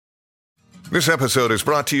This episode is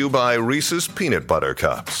brought to you by Reese's Peanut Butter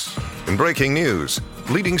Cups. In breaking news,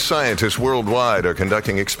 leading scientists worldwide are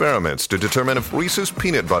conducting experiments to determine if Reese's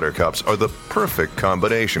Peanut Butter Cups are the perfect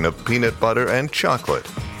combination of peanut butter and chocolate.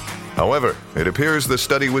 However, it appears the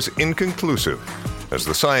study was inconclusive, as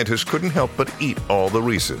the scientists couldn't help but eat all the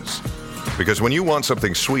Reese's. Because when you want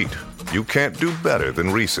something sweet, you can't do better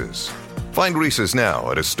than Reese's. Find Reese's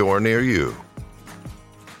now at a store near you.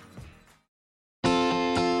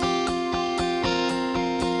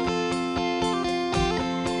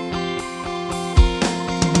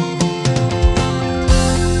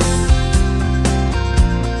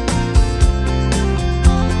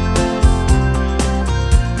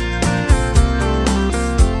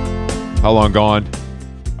 How Long Gone,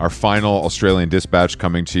 our final Australian dispatch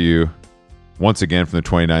coming to you once again from the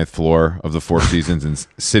 29th floor of the Four Seasons in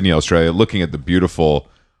Sydney, Australia, looking at the beautiful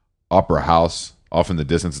Opera House off in the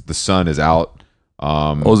distance. The sun is out.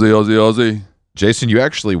 Aussie. Jason, you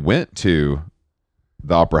actually went to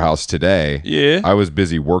the Opera House today. Yeah. I was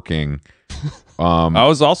busy working. I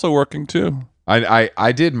was also working too.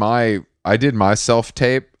 I did my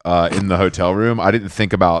self-tape in the hotel room. I didn't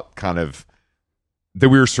think about kind of that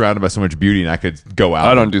we were surrounded by so much beauty and I could go out.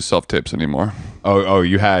 I don't do self-tapes anymore. Oh,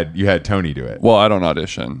 you had Tony do it. Well, I don't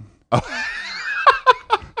audition.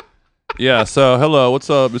 Yeah, so hello, what's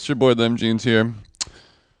up? It's your boy Them Jeans here.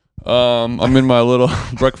 I'm in my little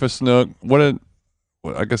breakfast nook.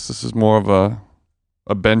 I guess this is more of a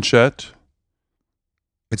benchette.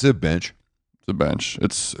 It's a bench. It's a bench.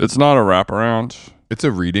 It's not a wraparound. It's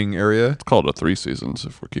a reading area. It's called a Three Seasons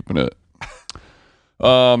if we're keeping it.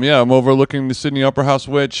 Yeah, I'm overlooking the Sydney Opera House,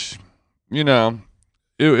 which, you know,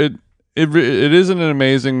 it isn't an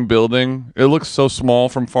amazing building. It looks so small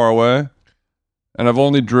from far away, and I've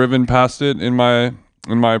only driven past it in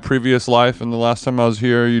my previous life. And the last time I was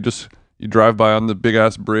here, you drive by on the big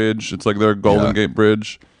ass bridge. It's like their Golden Gate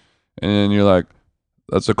Bridge, and you're like,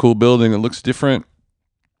 that's a cool building. It looks different,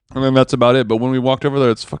 and then that's about it. But when we walked over there,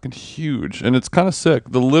 it's fucking huge, and it's kind of sick.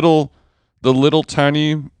 The little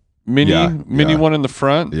tiny mini one in the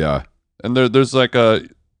front. Yeah. And there's a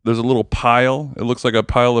little pile. It looks like a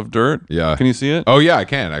pile of dirt. Yeah. Can you see it? Oh yeah, I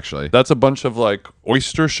can actually. That's a bunch of like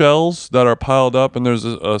oyster shells that are piled up, and there's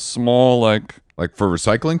a small like for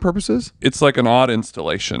recycling purposes? it's like an odd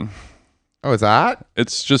installation. Oh, is that?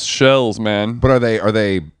 It's just shells, man. But are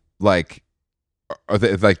they like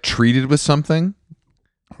treated with something?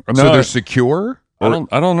 No, So they're secure? I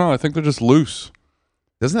don't know. I think they're just loose.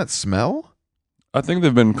 Doesn't that smell? I think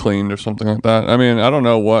they've been cleaned or something like that. I mean, I don't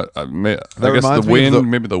know what. I guess the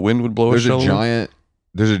wind. Maybe the wind would blow a There's shell.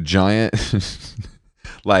 There's a giant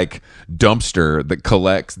like dumpster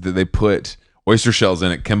that they put oyster shells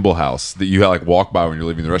in at Kimball House that you like walk by when you're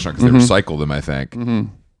leaving the restaurant because they recycle them. I think. Mm-hmm.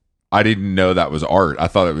 I didn't know that was art. I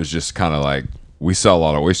thought it was just kind of like we sell a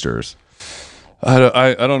lot of oysters.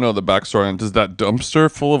 I don't know the backstory. Does that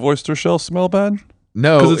dumpster full of oyster shells smell bad?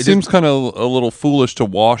 No, because it seems kind of a little foolish to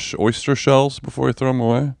wash oyster shells before you throw them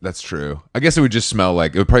away. That's true. I guess it would just smell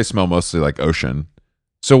like, it would probably smell mostly like ocean.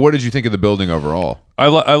 So what did you think of the building overall? I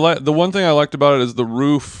like the one thing I liked about it is the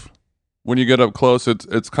roof. When you get up close,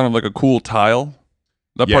 it's kind of like a cool tile.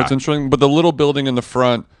 That part's interesting. But the little building in the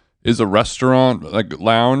front is a restaurant, like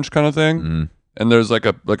lounge kind of thing. Mm-hmm. And there's like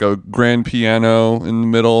a grand piano in the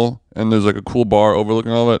middle, and there's like a cool bar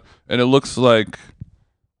overlooking all of it. And it looks like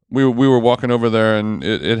we were walking over there, and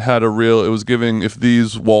it had it was giving if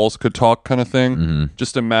these walls could talk kind of thing. Mm-hmm.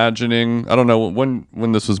 Just imagining, I don't know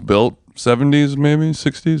when this was built, 70s maybe,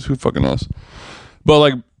 60s, who fucking knows. But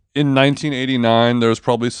like in 1989, there was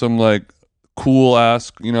probably some like cool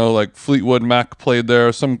ass, like Fleetwood Mac played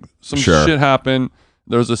there. Some shit happened.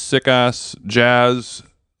 There was a sick ass jazz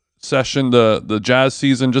session. The jazz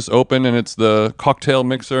season just opened, and it's the cocktail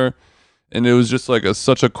mixer. And it was just like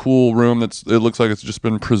such a cool room. It looks like it's just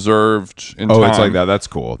been preserved in time. Oh, it's like that. That's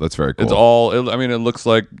cool. That's very cool. It's all. It looks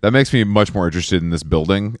like that makes me much more interested in this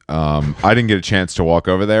building. I didn't get a chance to walk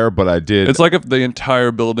over there, but I did. It's like if the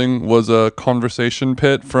entire building was a conversation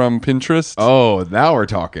pit from Pinterest. Oh, now we're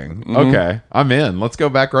talking. Mm-hmm. Okay, I'm in. Let's go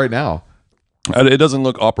back right now. It doesn't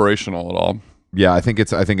look operational at all. Yeah, I think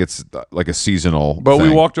it's like a seasonal. But thing.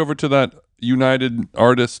 We walked over to that United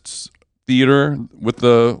Artists Theater with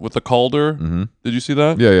the Calder. Mm-hmm. Did you see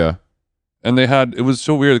that? Yeah. And it was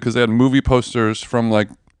so weird because they had movie posters from like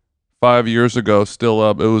 5 years ago still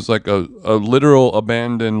up. It was like a literal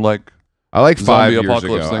abandoned like. I like 5 years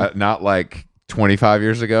apocalypse ago, not like 25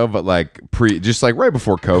 years ago, but like just like right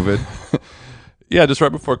before COVID. Yeah, just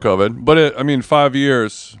right before COVID. But 5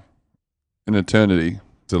 years, an eternity.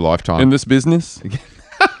 It's a lifetime in this business.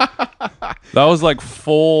 That was like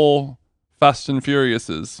full Fast and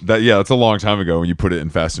Furiouses. That's a long time ago when you put it in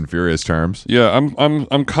Fast and Furious terms. Yeah,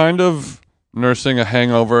 I'm kind of nursing a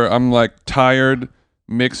hangover. I'm like tired,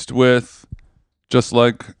 mixed with just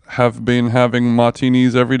like have been having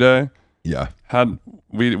martinis every day. Yeah.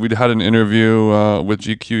 We had an interview with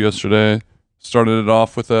GQ yesterday. Started it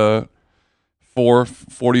off with a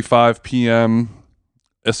 4:45 p.m.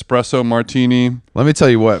 espresso martini. Let me tell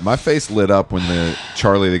you what, my face lit up when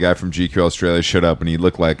Charlie, the guy from GQ Australia, showed up and he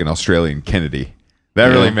looked like an Australian Kennedy. That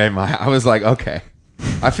really made I was like, okay,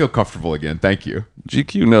 I feel comfortable again. Thank you.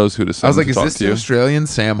 GQ knows who to send. I was like, to is talk this to the you. Australian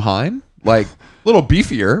Sam Hine? Like, a little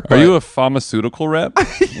beefier. Are you a pharmaceutical rep?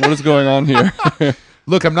 What is going on here?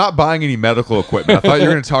 Look, I'm not buying any medical equipment. I thought you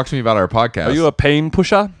were going to talk to me about our podcast. Are you a pain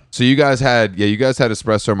pusher? So you guys had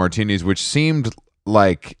espresso martinis, which seemed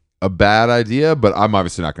like a bad idea, but I'm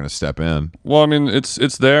obviously not going to step in. Well, I mean, it's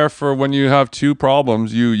there for when you have two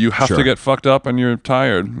problems. You have Sure. to get fucked up and you're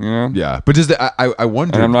tired. You know. Yeah, but does I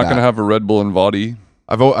wonder? And I'm not going to have a Red Bull and Vadi.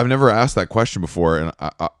 I've never asked that question before, and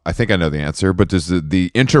I think I know the answer. But does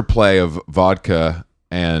the interplay of vodka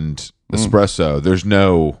and espresso? There's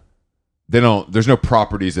no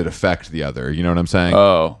properties that affect the other. You know what I'm saying?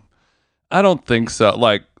 Oh, I don't think so.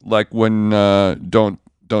 Like when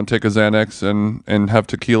don't take a Xanax and have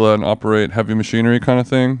tequila and operate heavy machinery kind of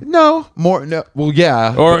thing. No. Well,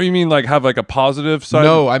 yeah. Or you mean like have like a positive side?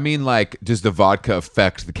 No, I mean like, does the vodka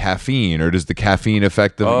affect the caffeine, or does the caffeine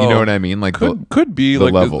affect the? You know what I mean? Like could be the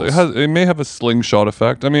like levels. it may have a slingshot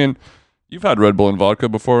effect. I mean, you've had Red Bull and vodka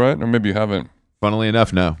before, right? Or maybe you haven't. Funnily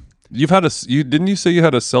enough, no. You've had didn't you say you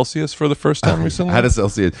had a Celsius for the first time recently? I had a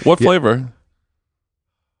Celsius. What Yeah, flavor?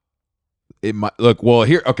 it might look well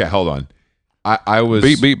here. Okay, hold on. I was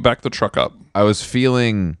Beat back the truck up. I was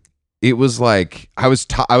feeling. It was like it was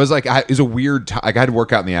a weird. Like I had to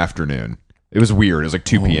work out in the afternoon. It was weird. It was like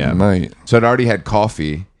 2 p.m. Night. So I'd already had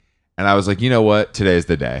coffee, and I was like, you know what? Today's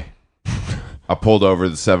the day. I pulled over to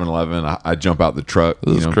the 7-Eleven. I jump out the truck.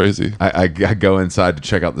 This is crazy. I go inside to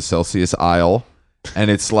check out the Celsius aisle,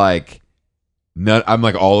 and it's like, I'm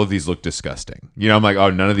like, all of these look disgusting. You know, I'm like, oh,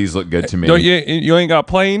 none of these look good to me. Don't you ain't got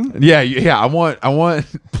plain? Yeah. I want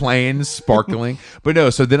plain, sparkling, but no.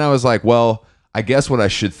 So then I was like, well, I guess what I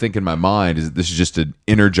should think in my mind is that this is just an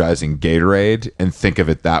energizing Gatorade, and think of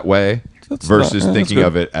it that way versus thinking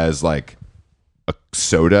of it as like a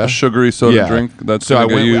soda, A sugary soda drink. That's so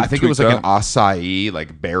gonna get you I think it was like tweaked an acai,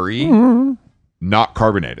 like berry, not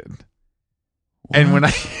carbonated. And when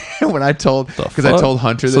I told, because I told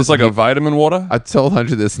Hunter this, So it's like and a vitamin water. I told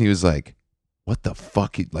Hunter this, and he was like, "What the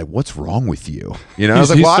fuck? Like, what's wrong with you?" You know, I was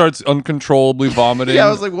He like, well, starts uncontrollably vomiting. yeah, I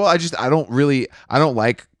was like, well, I don't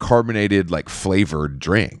like carbonated, like flavored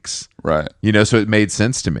drinks. Right. You know, so it made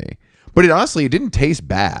sense to me. But it didn't taste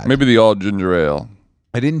bad. Maybe the all ginger ale.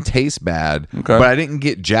 It didn't taste bad, Okay. but I didn't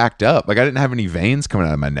get jacked up. Like I didn't have any veins coming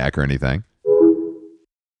out of my neck or anything.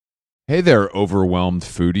 Hey there, overwhelmed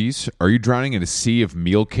foodies. Are you drowning in a sea of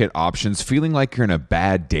meal kit options, feeling like you're in a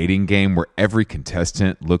bad dating game where every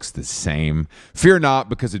contestant looks the same? Fear not,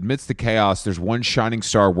 because amidst the chaos, there's one shining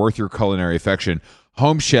star worth your culinary affection.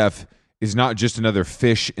 Home Chef is not just another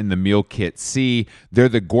fish in the meal kit sea. They're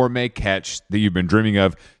the gourmet catch that you've been dreaming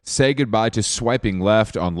of. Say goodbye to swiping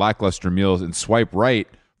left on lackluster meals and swipe right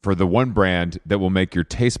for the one brand that will make your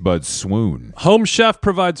taste buds swoon. Home Chef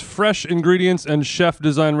provides fresh ingredients and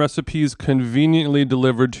chef-design recipes conveniently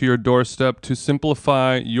delivered to your doorstep to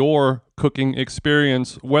simplify your cooking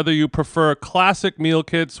experience. Whether you prefer classic meal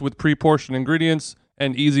kits with pre-portioned ingredients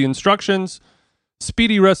and easy instructions,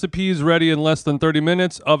 speedy recipes ready in less than 30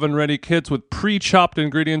 minutes, oven-ready kits with pre-chopped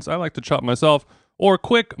ingredients, I like to chop myself, or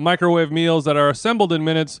quick microwave meals that are assembled in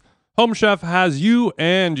minutes, Home Chef has you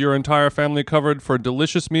and your entire family covered for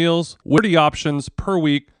delicious meals, witty options per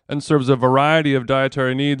week, and serves a variety of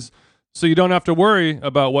dietary needs, so you don't have to worry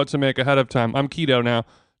about what to make ahead of time. I'm keto now.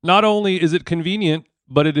 Not only is it convenient,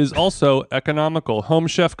 but it is also economical. Home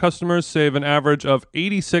Chef customers save an average of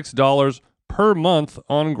 $86 per month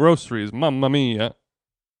on groceries. Mamma mia.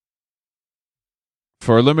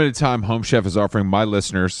 For a limited time, Home Chef is offering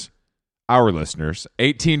our listeners,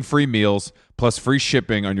 18 free meals plus free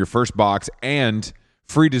shipping on your first box and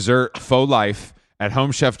free dessert for life at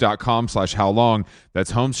homechef.com/howlong.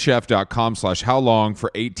 That's homechef.com/howlong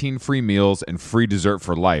for 18 free meals and free dessert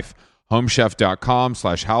for life.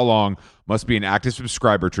 Homechef.com/howlong. Must be an active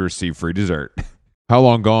subscriber to receive free dessert. How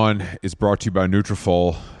Long Gone is brought to you by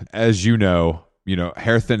Nutrafol. As you know,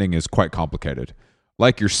 hair thinning is quite complicated.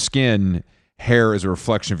 Like your skin, hair is a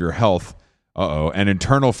reflection of your health. And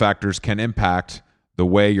internal factors can impact the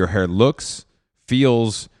way your hair looks,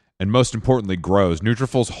 feels, and most importantly, grows.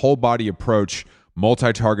 Nutrafol's whole body approach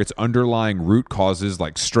multi-targets underlying root causes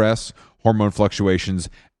like stress, hormone fluctuations,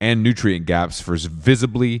 and nutrient gaps for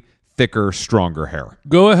visibly thicker, stronger hair.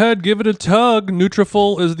 Go ahead, give it a tug.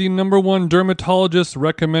 Nutrafol is the #1 dermatologist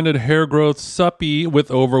recommended hair growth suppy with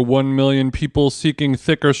over 1 million people seeking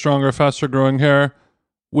thicker, stronger, faster growing hair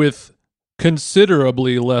with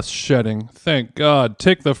considerably less shedding. Thank God.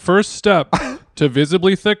 Take the first step to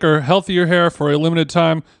visibly thicker, healthier hair for a limited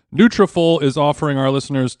time. Nutrafol is offering our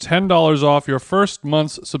listeners $10 off your first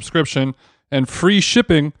month's subscription and free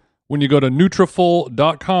shipping when you go to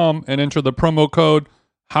Nutrafol.com and enter the promo code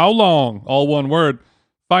HOWLONG, all one word.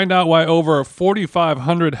 Find out why over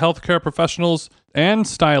 4,500 healthcare professionals and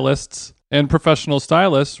stylists and professional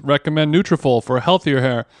stylists recommend Nutrafol for healthier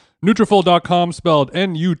hair. Nutrafol.com, spelled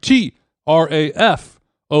Nutrafol.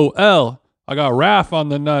 I got RAF on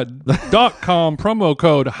the nut. .com, promo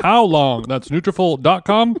code HOWLONG. That's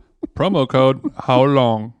Nutrafol.com, promo code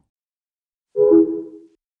HOWLONG.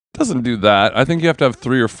 Doesn't do that. I think you have to have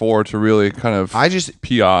 3 or 4 to really kind of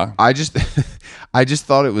PR. I just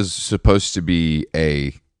thought it was supposed to be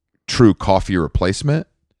a true coffee replacement,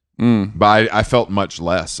 but I felt much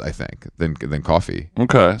less, I think, than coffee.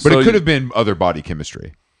 Okay, but it could have been other body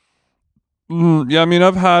chemistry. Yeah, I mean,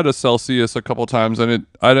 I've had a Celsius a couple times, and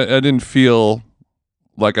I didn't feel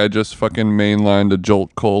like I just fucking mainlined a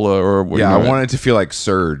Jolt Cola or whatever. Yeah, I wanted it to feel like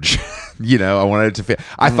Surge. I wanted it to feel.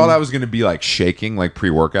 I thought I was going to be like shaking, like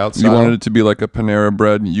pre-workout style. You wanted it to be like a Panera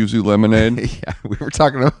Bread yuzu lemonade. Yeah, we were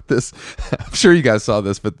talking about this. I'm sure you guys saw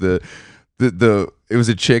this, but the it was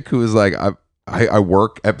a chick who was like, I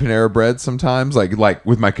work at Panera Bread sometimes, like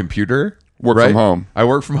with my computer. Work from home. I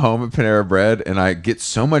work from home at Panera Bread, and I get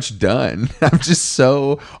so much done. I'm just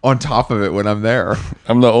so on top of it when I'm there.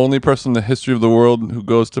 I'm the only person in the history of the world who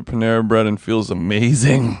goes to Panera Bread and feels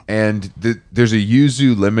amazing. And there's a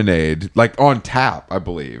yuzu lemonade, like on tap, I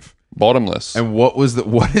believe. Bottomless. And what is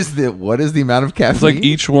the amount of caffeine? It's like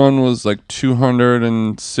each one was like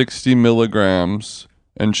 260 milligrams,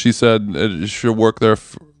 and she said she'll work there,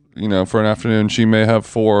 for an afternoon. She may have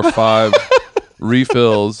 4 or 5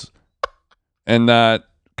 refills. And that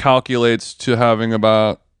calculates to having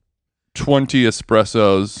about 20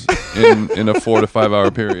 espressos in a 4 to 5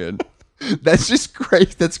 hour period. That's just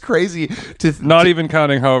great. That's crazy. Not even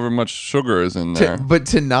counting however much sugar is in there. But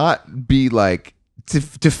to not be like, to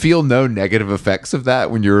feel no negative effects of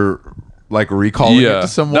that when you're like recalling it to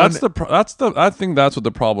someone. I think that's what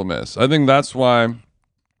the problem is. I think that's why,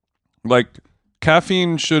 like,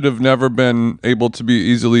 caffeine should have never been able to be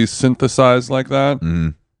easily synthesized like that.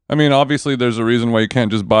 Mm. I mean, obviously, there's a reason why you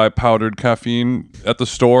can't just buy powdered caffeine at the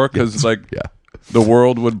store because, the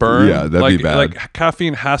world would burn. Yeah, that'd be bad. Like,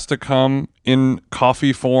 caffeine has to come in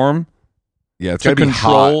coffee form. Yeah, it's to gotta be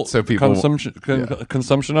control hot so people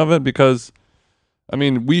consumption of it. Because, I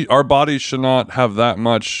mean, our bodies should not have that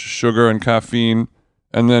much sugar and caffeine,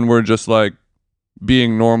 and then we're just like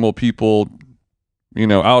being normal people,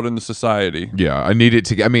 out in the society. Yeah, I need it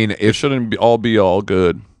to. I mean, it shouldn't be all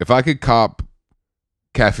good. If I could cop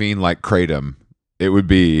caffeine like Kratom, it would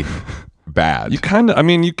be bad. You can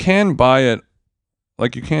buy it,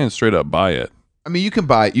 like you can straight up buy it. I mean, you can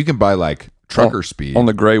buy like trucker speed on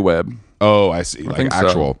the gray web. Oh, I see. Like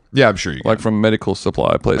actual. So. Yeah, I'm sure you can. Like from medical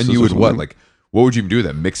supply places. And you would what? Like, what would you do with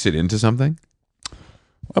that? Mix it into something?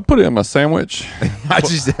 I put it in my sandwich. I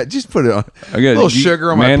just put it on. I get a little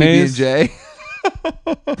sugar on mayonnaise. my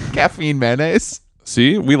PB&J. Caffeine mayonnaise.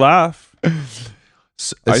 See, we laugh.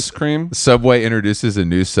 Ice cream. Subway introduces a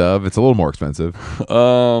new sub. It's a little more expensive.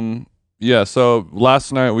 Yeah. So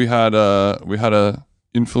last night we had a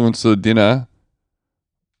influencer dinner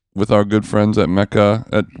with our good friends at Mecca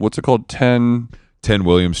at what's it called? 10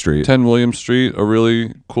 William Street. 10 William Street. A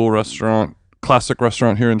really cool restaurant, classic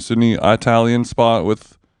restaurant here in Sydney. Italian spot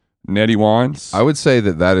with natty wines. I would say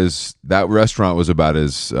that restaurant was about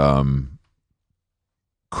as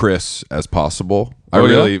Chris as possible. I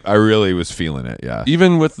really was feeling it. Yeah.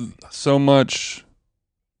 Even with so much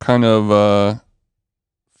kind of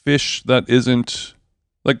fish that isn't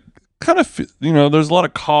like kind of there's a lot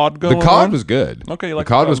of cod going on. The cod was good. Okay, the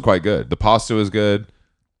cod was quite good. The pasta was good.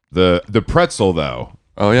 The pretzel though.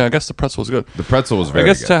 Oh yeah, I guess the pretzel was good. The pretzel was very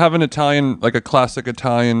good. I guess to have an Italian, like a classic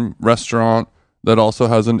Italian restaurant that also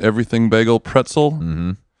has an everything bagel pretzel.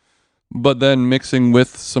 Mm-hmm. But then mixing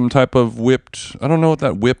with some type of whipped, I don't know what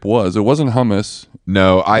that whip was. It wasn't hummus.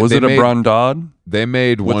 No, was it a brandade? They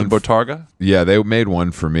made with one with Botarga. Yeah, they made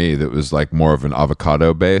one for me that was like more of an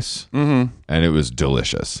avocado base, and it was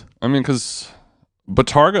delicious. I mean, because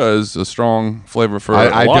Botarga is a strong flavor for a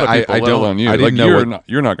lot of people. Let alone you.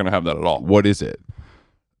 You're not going to have that at all. What is it?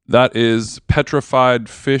 That is petrified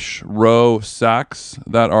fish roe sacks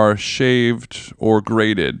that are shaved or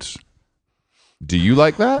grated. Do you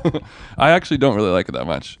like that? I actually don't really like it that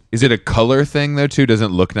much. Is it a color thing though too?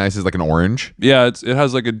 Doesn't it look nice as like an orange? Yeah, it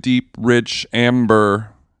has like a deep, rich amber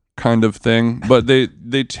kind of thing. But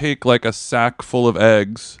they take like a sack full of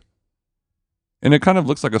eggs, and it kind of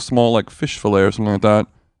looks like a small like fish fillet or something like that.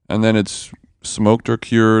 And then it's smoked or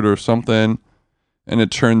cured or something, and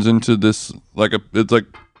it turns into this it's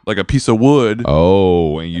like a piece of wood.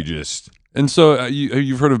 Oh, and you just And so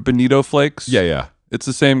you've heard of bonito flakes? yeah. It's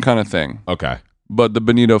the same kind of thing. Okay. But the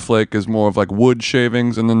bonito flake is more of like wood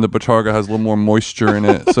shavings, and then the Botarga has a little more moisture in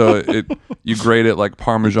it. So you grate it like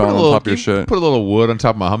Parmesan on top of your shit. Put a little wood on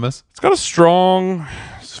top of my hummus. It's got a strong,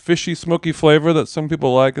 fishy, smoky flavor that some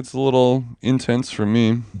people like. It's a little intense for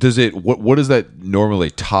me. Does it? What does that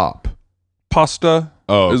normally top? Pasta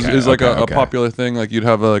is like a popular thing. Like you'd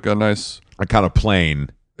have a nice, a kind of plain.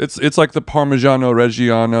 It's like the Parmigiano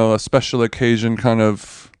Reggiano, a special occasion kind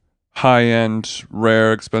of high-end,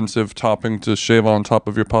 rare, expensive topping to shave on top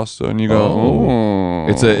of your pasta, and you go, oh.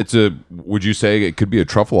 It's a. Would you say it could be a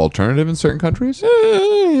truffle alternative in certain countries?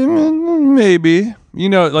 Maybe.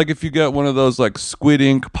 Like if you get one of those like squid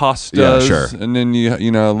ink pastas, Yeah, sure. and then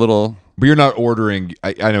a little. But you're not ordering.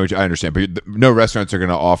 I know. I understand. But no restaurants are going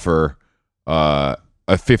to offer a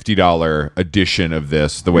 $50 edition of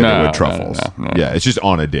this the way they would truffles. No. Yeah, it's just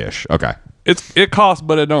on a dish. Okay. It costs,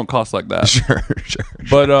 but it don't cost like that. Sure.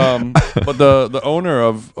 But the owner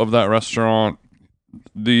of that restaurant,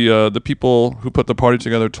 the people who put the party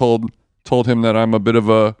together told him that I'm a bit of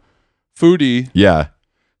a foodie. Yeah.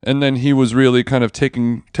 And then he was really kind of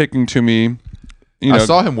taking to me. I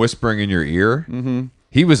saw him whispering in your ear. Mm-hmm.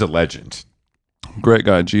 He was a legend. Great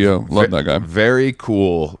guy, Gio. Love that guy. Very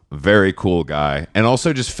cool guy. And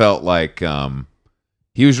also just felt like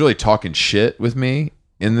he was really talking shit with me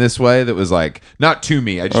in this way that was like, not to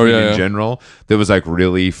me, I just mean in general, that was like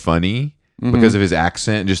really funny because of his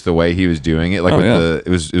accent and just the way he was doing it. Like it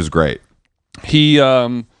was great. He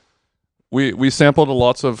we sampled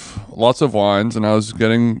lots of wines, and I was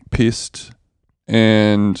getting pissed,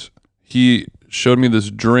 and he showed me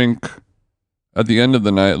this drink at the end of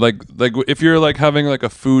the night. Like if you're like having like a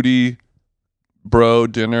foodie bro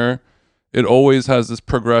dinner, it always has this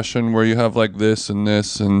progression where you have like this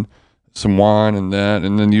and some wine and that,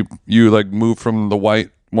 and then you like move from the white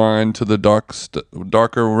wine to the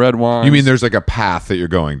darker red wine. You mean there's like a path that you're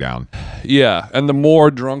going down? Yeah, and the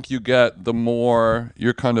more drunk you get, the more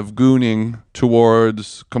you're kind of gooning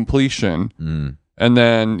towards completion. And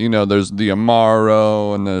then there's the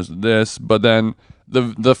Amaro and there's this, but then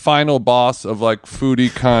the final boss of like foodie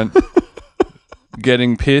cunt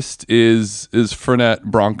getting pissed is Fernet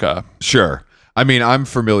Branca. Sure. I mean, I'm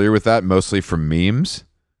familiar with that mostly from memes.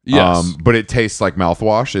 Yes. But it tastes like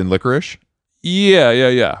mouthwash and licorice.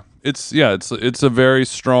 Yeah. It's a very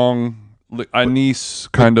strong anise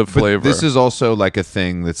kind of flavor. But this is also like a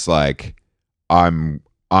thing that's like, I'm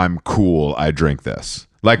cool. I drink this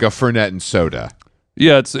like a Fernet and soda.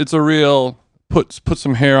 Yeah, it's a real put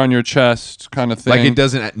some hair on your chest kind of thing. Like it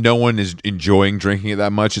doesn't. No one is enjoying drinking it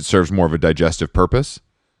that much. It serves more of a digestive purpose.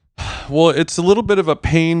 Well, it's a little bit of a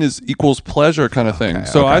pain is equals pleasure kind of thing.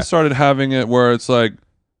 So I started having it where it's like,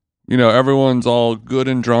 everyone's all good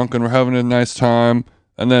and drunk and we're having a nice time.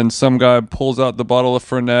 And then some guy pulls out the bottle of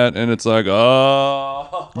Fernet and it's like,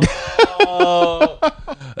 oh,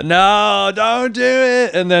 no, don't do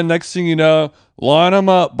it. And then next thing you know, line them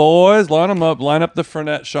up, boys. Line up the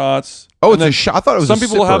Fernet shots. Oh, it's a shot. I thought it was some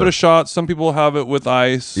people will have it a shot. Some people will have it with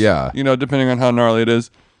ice. Yeah. Depending on how gnarly it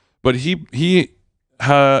is. But he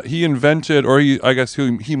invented, or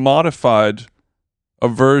he modified a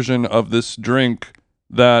version of this drink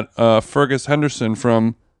that Fergus Henderson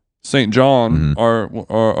from St. John,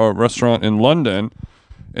 our restaurant in London,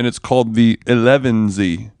 and it's called the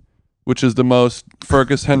 11Z, which is the most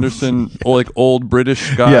Fergus Henderson like old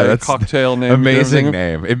British guy cocktail name. Amazing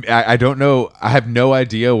name. I don't know. I have no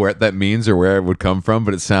idea what that means or where it would come from,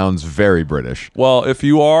 but it sounds very British. Well, if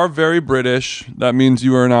you are very British, that means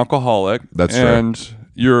you are an alcoholic. That's true. And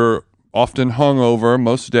you're often hungover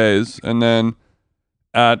most days, and then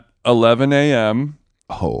at 11 a.m.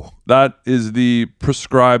 Oh, that is the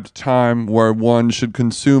prescribed time where one should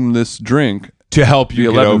consume this drink to help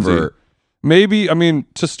you get over. Maybe,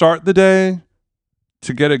 to start the day,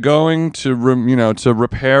 to get it going, to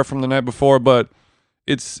repair from the night before. But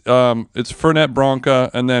it's Fernet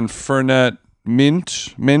Branca and then Fernet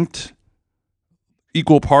mint,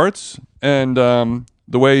 equal parts. And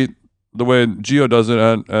the way Gio does it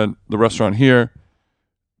at the restaurant here,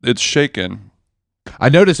 it's shaken. I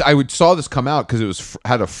noticed. I saw this come out because it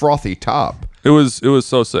had a frothy top. It was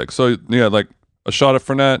so sick. So yeah, like a shot of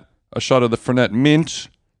Fernet, a shot of the Fernet mint,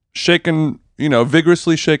 shaken,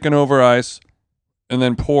 vigorously shaken over ice, and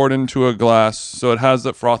then poured into a glass. So it has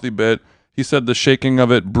that frothy bit. He said the shaking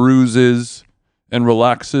of it bruises and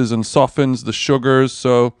relaxes and softens the sugars.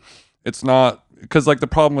 So it's not, because like the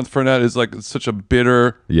problem with Fernet is like it's such a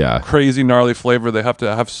bitter, crazy, gnarly flavor. They have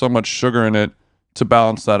to have so much sugar in it to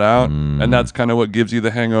balance that out. And that's kind of what gives you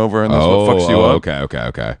the hangover, and that's what fucks you up.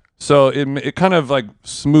 Okay. So it kind of like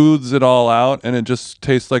smooths it all out, and it just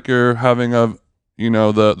tastes like you're having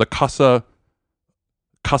the Casa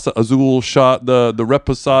Azul shot, the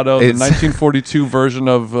Reposado, the 1942 version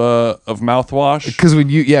of mouthwash. Because when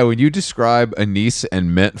you describe anise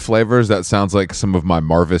and mint flavors, that sounds like some of my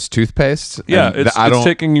Marvis toothpaste. Yeah, it's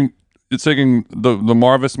taking the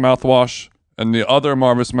Marvis mouthwash and the other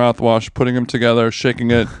Marvis mouthwash, putting them together,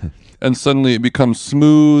 shaking it, and suddenly it becomes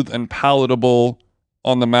smooth and palatable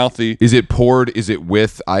on the mouthy. Is it poured? Is it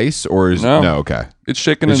with ice or is no? Okay, it's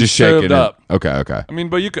shaken and just served up. Okay. I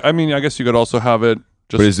mean, I guess you could also have it.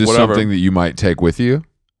 Just but is this whatever. something that you might take with you?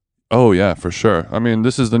 Oh yeah, for sure. I mean,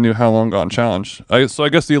 this is the new How Long Gone challenge. So I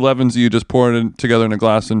guess the 11s you just pour it together in a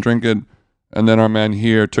glass and drink it, and then our man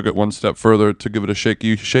here took it one step further to give it a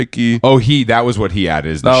shaky. Oh, that was what he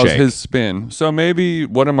added. Is the that shake. was his spin. So maybe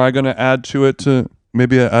what am I going to add to it?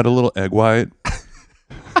 Maybe add a little egg white.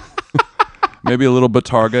 Maybe a little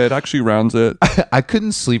Batarga. It actually rounds it. I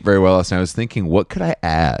couldn't sleep very well last night. I was thinking, what could I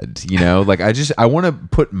add? Like I want to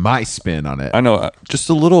put my spin on it. I know, just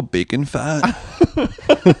a little bacon fat.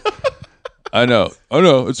 I know.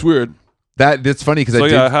 It's weird. That's funny because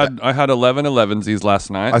I had 11s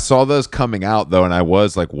last night. I saw those coming out though, and I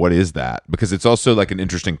was like, what is that? Because it's also like an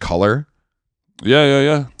interesting color.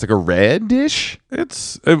 Yeah. It's like a reddish.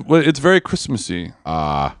 It's very Christmassy.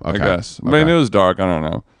 Okay. I guess. I mean, it was dark. I don't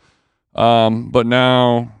know. But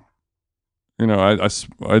now,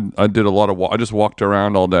 I did a lot of I just walked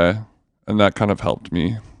around all day, and that kind of helped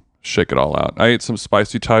me shake it all out. I ate some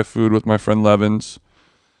spicy Thai food with my friend Levins,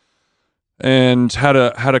 and had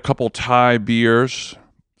a couple Thai beers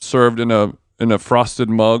served in a frosted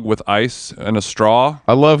mug with ice and a straw.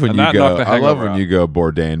 I love when you go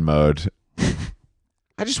Bourdain mode.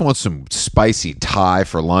 I just want some spicy Thai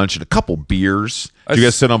for lunch and a couple beers. Did you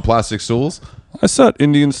guys sit on plastic stools? I sat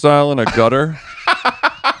Indian style in a gutter.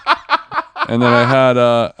 And then I had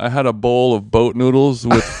a bowl of boat noodles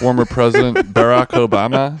with former President Barack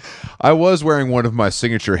Obama. I was wearing one of my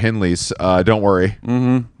signature Henleys. Don't worry.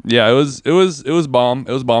 Mm-hmm. Yeah, it was bomb.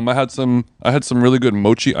 It was bomb. I had some really good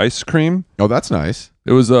mochi ice cream. Oh, that's nice.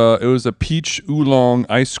 It was a peach oolong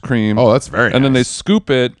ice cream. Oh, that's very nice. And then they scoop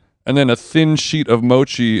it, and then a thin sheet of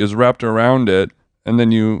mochi is wrapped around it, and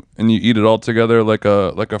then you eat it all together like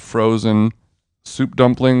a frozen soup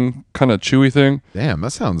dumpling kind of chewy thing. Damn, that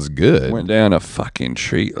sounds good. Went down a fucking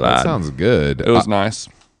treat, lad. That sounds good. It was nice.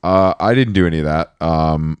 I didn't do any of that.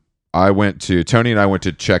 Tony and I went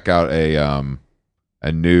to check out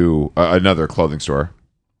another clothing store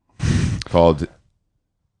called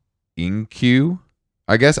Incu,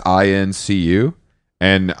 I guess INCU,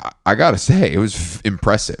 and I gotta say it was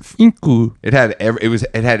impressive. Incu. It had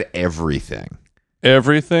everything.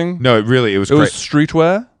 Everything? No, it was. It was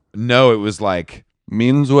streetwear. No, it was like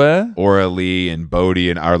menswear, Oral-Lee and Bodie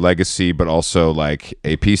and Our Legacy, but also like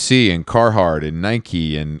APC and Carhartt and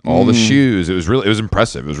Nike and all the shoes. It was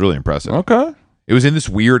impressive. It was really impressive. Okay. It was in this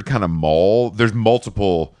weird kind of mall. There's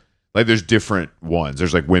multiple, like there's different ones.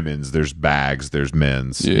 There's like women's, there's bags, there's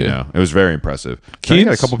men's. Yeah. It was very impressive. He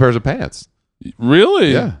got a couple pairs of pants.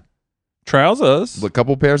 Really? Yeah. Trousers. A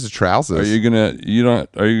couple pairs of trousers. Are you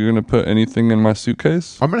gonna put anything in my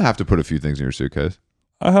suitcase? I'm gonna have to put a few things in your suitcase.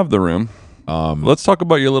 I have the room. Let's talk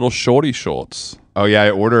about your little shorty shorts. Oh yeah,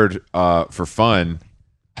 I ordered for fun.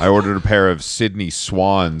 I ordered a pair of Sydney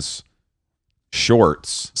Swans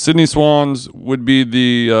shorts. Sydney Swans would be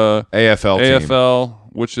the AFL team,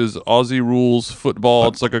 which is Aussie rules football.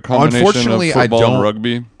 It's like a combination of football and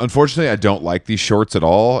rugby. Unfortunately, I don't like these shorts at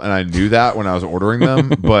all, and I knew that when I was ordering them.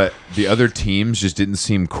 But the other teams just didn't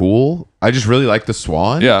seem cool. I just really like the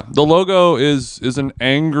Swan. Yeah, the logo is an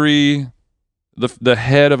angry. The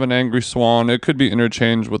head of an angry swan. It could be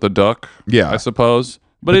interchanged with a duck, I suppose.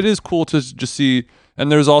 But it is cool to just see.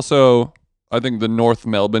 And there's also, I think, the North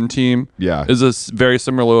Melbourne team is a very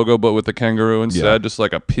similar logo, but with a kangaroo instead, just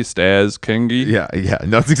like a pissed-ass kangi. Yeah,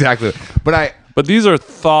 no, that's exactly. But these are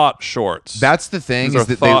thought shorts. That's the thing, is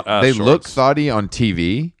that they look thoughty on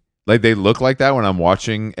TV. Like, they look like that when I'm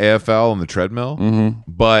watching AFL on the treadmill. Mm-hmm.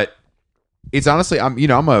 But it's honestly, I'm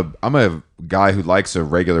a guy who likes a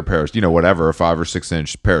regular pair of, whatever, a 5 or 6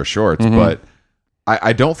 inch pair of shorts. Mm-hmm. But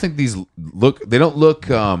I don't think these don't look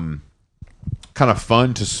kind of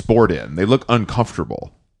fun to sport in. They look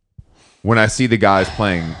uncomfortable when I see the guys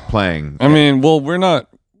playing. I mean, well, we're not.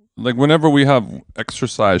 like whenever we have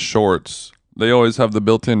exercise shorts, they always have the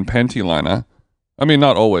built-in panty liner. I mean,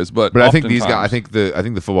 not always, but I think these oftentimes. guys, I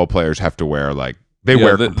think the football players have to wear like they Yeah,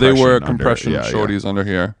 wear they wear compression compression under, shorties under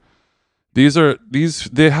here. They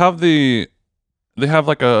have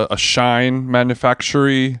like a shine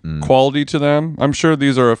manufacturing quality to them. I'm sure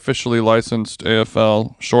these are officially licensed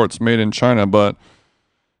AFL shorts made in China, but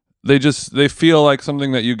they feel like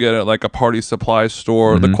something that you get at like a party supply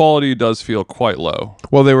store. The quality does feel quite low.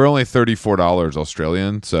 Well, they were only $34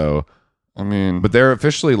 Australian, so I mean, but they're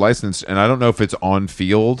officially licensed, and I don't know if it's on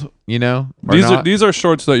field, you know. Or these not. are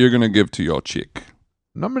shorts that you're gonna give to your chick.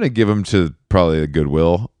 I'm gonna give them to probably the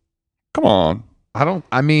Goodwill. Come on,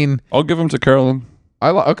 I mean, I'll give them to Carolyn.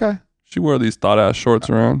 okay. She wore these thought ass shorts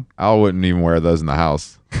around. I wouldn't even wear those in the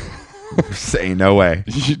house. Say no way.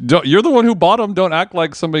 You're the one who bought them. Don't act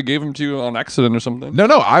like somebody gave them to you on accident or something.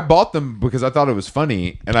 No, I bought them because I thought it was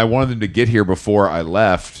funny, and I wanted them to get here before I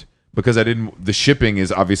left because I didn't. The shipping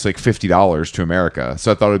is obviously like $50 to America,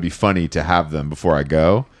 so I thought it'd be funny to have them before I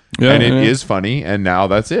go. Yeah, and it is funny. And now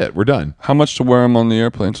that's it. We're done. How much to wear them on the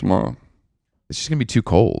airplane tomorrow? It's just gonna be too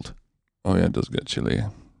cold. Oh yeah, it does get chilly.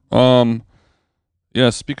 Yeah.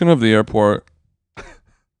 Speaking of the airport,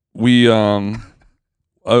 we we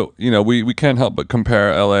can't help but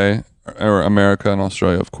compare LA or America and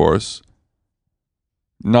Australia, of course.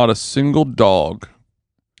 Not a single dog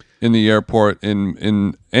in the airport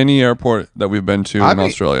in any airport that we've been to in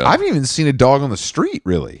Australia. I haven't even seen a dog on the street,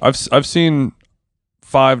 really. I've seen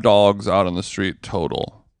 5 dogs out on the street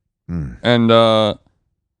total. And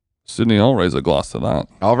Sydney, I'll raise a glass to that.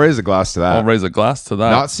 I'll raise a glass to that. I'll raise a glass to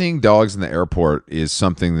that. Not seeing dogs in the airport is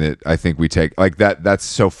something that I think we take like that. That's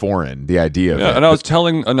so foreign. The idea of it. And I was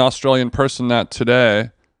telling an Australian person that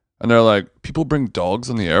today, and they're like, "People bring dogs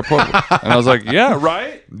in the airport," and I was like, "Yeah,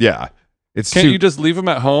 right. Yeah, Can't you just leave them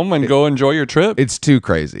at home and go enjoy your trip?" It's too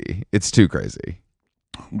crazy. It's too crazy.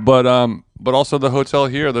 But also the hotel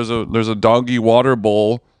here, there's a doggy water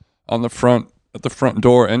bowl on the front at the front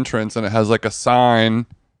door entrance, and it has like a sign,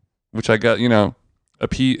 which I get,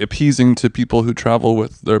 appeasing to people who travel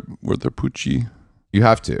with their poochie. You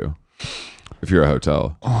have to, if you're a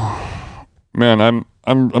hotel. Man,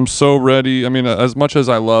 I'm so ready. I mean, as much as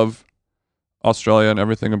I love Australia and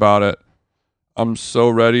everything about it, I'm so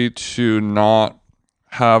ready to not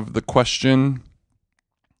have the question,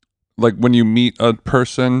 like when you meet a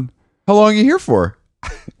person, How long are you here for?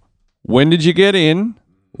 when did you get in?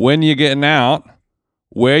 When you getting out?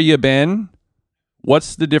 Where you been?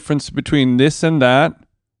 What's the difference between this and that?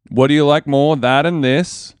 What do you like more, that and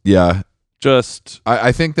this? Yeah. Just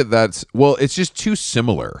I think that's it's just too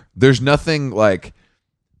similar. There's nothing like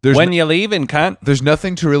when you leaving, cunt? there's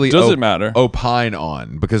nothing to really Does it matter? opine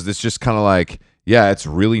on because it's just kind of like, yeah, it's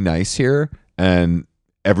really nice here and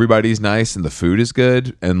everybody's nice and the food is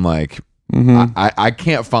good and like I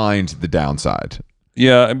can't find the downside.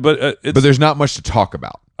 Yeah, but there's not much to talk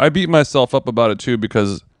about. I beat myself up about it too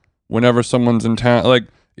because whenever someone's in town, like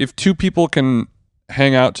if 2 people can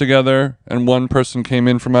hang out together and one person came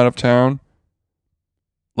in from out of town,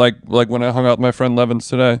 like when I hung out with my friend Levins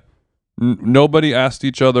today, nobody asked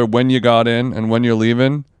each other when you got in and when you're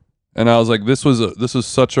leaving, and I was like, this was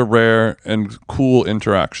such a rare and cool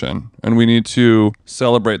interaction, and we need to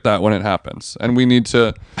celebrate that when it happens, and we need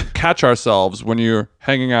to catch ourselves when you're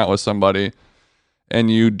hanging out with somebody and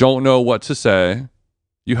you don't know what to say.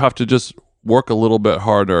 You have to just work a little bit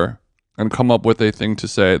harder and come up with a thing to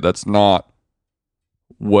say that's not,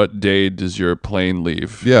 what day does your plane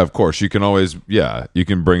leave? Yeah, of course. You can always, you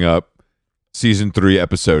can bring up season 3,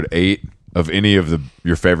 episode 8 of any of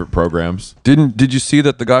your favorite programs. Did you see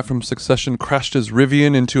that the guy from Succession crashed his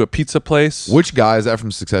Rivian into a pizza place? Which guy is that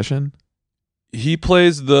from Succession? He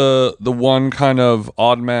plays the one kind of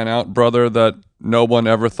odd man out brother that no one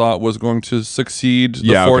ever thought was going to succeed.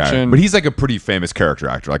 Fortune. But he's like a pretty famous character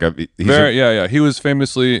actor. Like He was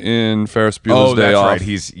famously in Ferris Bueller's Day that's Off. right.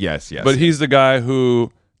 He's yes. But he's the guy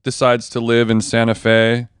who decides to live in Santa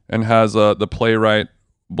Fe and has the playwright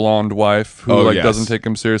blonde wife who doesn't take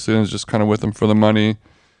him seriously and is just kind of with him for the money.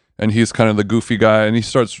 And he's kind of the goofy guy, and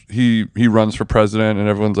he runs for president, and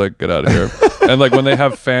everyone's like, get out of here. And like when they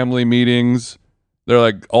have family meetings, they're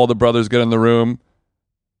like, all the brothers get in the room,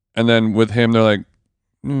 and then with him, they're like,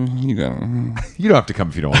 you don't have to come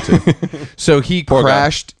if you don't want to. So he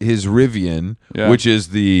crashed his Rivian, which is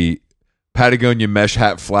the Patagonia mesh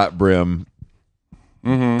hat flat brim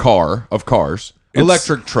car of cars.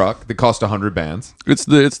 Electric truck that cost 100 bands. It's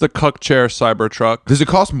the Cuck Chair Cybertruck. Does it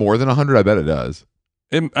cost more than 100? I bet it does.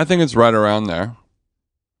 I think it's right around there.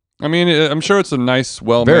 I mean, I'm sure it's a nice,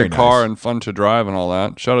 well-made car and fun to drive and all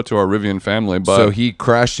that. Shout out to our Rivian family. But so he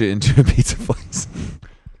crashed it into a pizza place.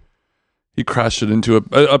 He crashed it into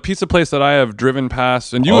a pizza place that I have driven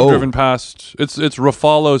past, and you have driven past. It's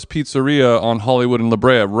Rafalo's Pizzeria on Hollywood and La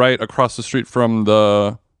Brea, right across the street from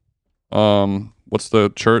the what's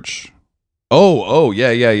the church? Yeah.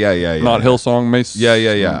 Not Hillsong, Mason. Yeah.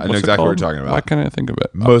 I know exactly what you're talking about. Why can't I think of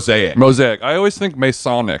it? Mosaic. I always think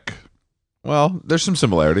Masonic. Well, there's some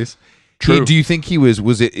similarities. True. Do you think he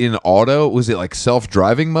was it in auto? Was it like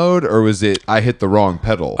self-driving mode, or was it I hit the wrong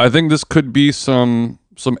pedal? I think this could be some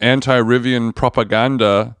anti-Rivian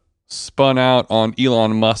propaganda spun out on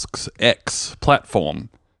Elon Musk's X platform,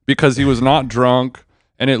 because he was not drunk,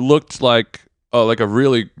 and it looked like a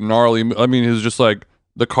really gnarly. I mean, it was just like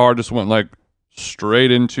the car just went like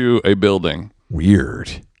straight into a building.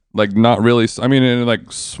 Weird. Like not really. I mean, it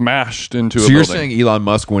like smashed into a So building. you're saying Elon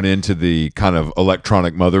Musk went into the kind of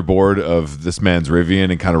electronic motherboard of this man's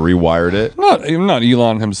Rivian and kind of rewired it? Not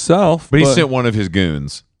Elon himself, But he sent one of his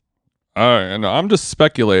goons. I'm just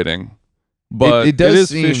speculating, but it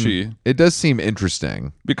is fishy. It does seem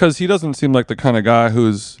interesting because he doesn't seem like the kind of guy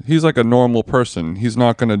he's like a normal person. He's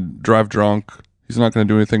not going to drive drunk. He's not going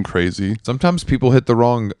to do anything crazy. Sometimes people hit the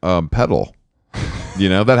wrong pedal. You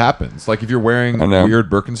know, that happens. Like if you're wearing weird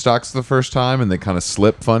Birkenstocks the first time and they kind of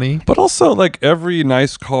slip funny. But also, like every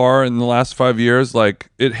nice car in the last 5 years, like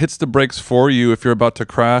it hits the brakes for you if you're about to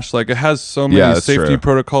crash. Like it has so many safety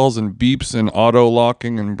protocols and beeps and auto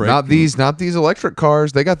locking and braking. Not these electric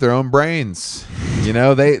cars. They got their own brains. You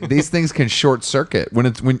know, these things can short circuit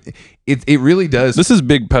it really does. This is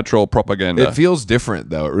big petrol propaganda. It feels different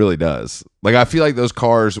though. It really does. Like I feel like those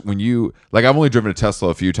cars I've only driven a Tesla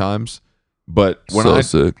a few times. But when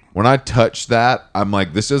I touch that, I'm like,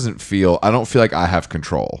 I don't feel like I have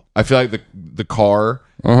control. I feel like the car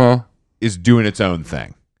is doing its own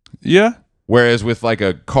thing. Yeah. Whereas with like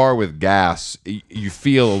a car with gas, you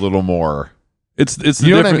feel a little more. It's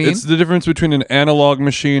the difference between an analog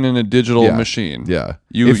machine and a digital machine. Yeah.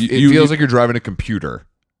 It feels like you're driving a computer.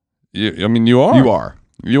 I mean, you are.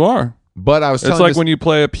 You are. But I was telling it's like when you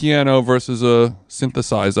play a piano versus a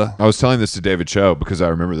synthesizer. I was telling this to David Cho because I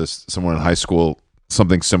remember this. Someone in high school,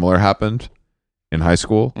 something similar happened in high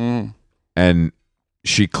school, and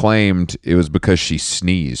she claimed it was because she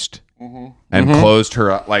sneezed and closed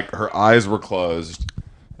her eyes were closed,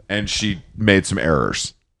 and she made some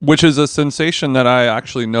errors. Which is a sensation that I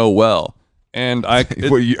actually know well, and are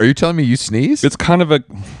you telling me you sneeze? It's kind of a.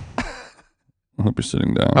 I hope you're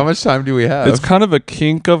sitting down. How much time do we have? It's kind of a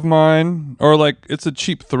kink of mine, or like it's a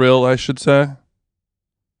cheap thrill, I should say.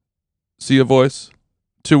 See a voice?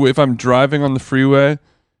 To if I'm driving on the freeway,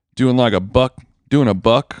 doing a buck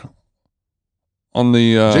on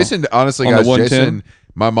the Jason. Honestly, guys, Jason.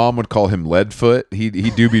 My mom would call him Leadfoot. He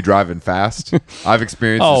do be driving fast. I've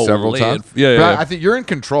experienced it several times. Yeah. I think you're in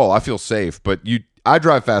control. I feel safe, but I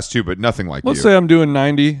drive fast too, but nothing like Let's say I'm doing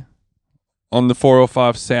 90 on the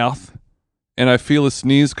 405 South. And I feel a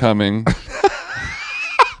sneeze coming.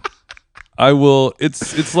 I will.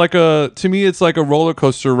 It's like to me it's like a roller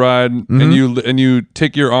coaster ride, and you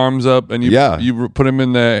take your arms up and you put them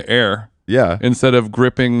in the air, instead of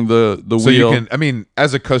gripping the wheel. So you can. I mean,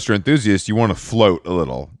 as a coaster enthusiast, you want to float a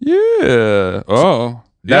little. Yeah.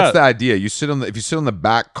 That's the idea. If you sit on the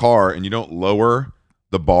back car and you don't lower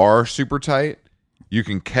the bar super tight, you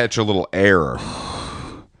can catch a little air.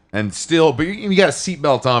 And still, but you got a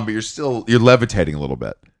seatbelt on, but you're levitating a little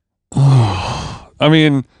bit. I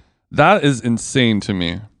mean, that is insane to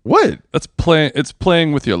me. What? It's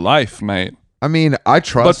playing with your life, mate. I mean, I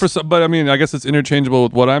trust. But I mean, I guess it's interchangeable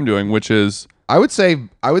with what I'm doing, which is I would say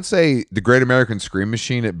the Great American Scream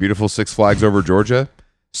Machine at beautiful Six Flags over Georgia,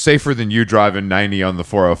 safer than you driving 90 on the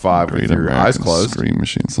 405 with your eyes closed. Scream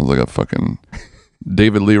Machine sounds like a fucking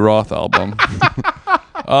David Lee Roth album.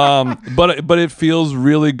 But it feels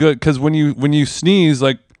really good because when you sneeze,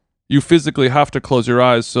 like you physically have to close your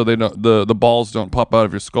eyes so they don't the balls don't pop out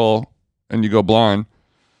of your skull and you go blind.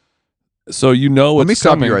 So you know what's coming. Let me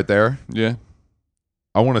stop you right there. Yeah,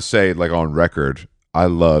 I want to say, like on record, I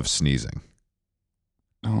love sneezing.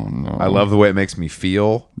 Oh no, I love the way it makes me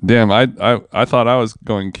feel. Damn, I thought I was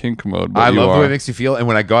going kink mode. But I love the way it makes you feel, and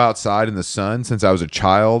when I go outside in the sun, since I was a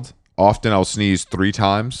child. Often I'll sneeze 3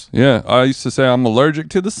 times. Yeah, I used to say I'm allergic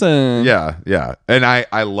to the sun. Yeah, and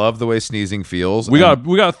I love the way sneezing feels. We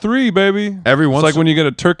got 3, baby. Every once, it's like when you get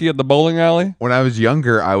a turkey at the bowling alley. When I was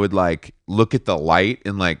younger, I would like look at the light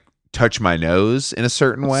and like touch my nose in a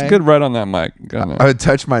certain way. It's good right on that mic. I would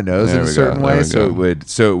touch my nose in a certain way, so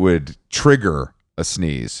it would trigger a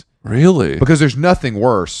sneeze. Really? Because there's nothing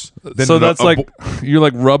worse than so that's like you're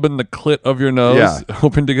like rubbing the clit of your nose,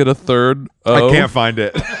 hoping to get a third. I can't find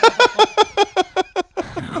it.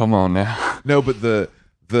 Come on now. No, but the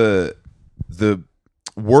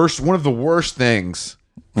one of the worst things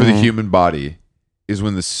for the human body is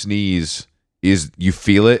when the sneeze is, you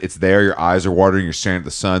feel it, it's there, your eyes are watering, you're staring at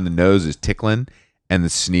the sun, the nose is tickling, and the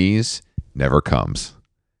sneeze never comes.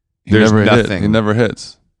 There's nothing. It never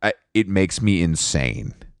hits. It makes me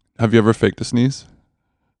insane. Have you ever faked a sneeze?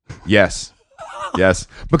 Yes.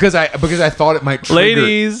 Because I thought it might trigger.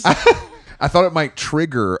 Ladies. I thought it might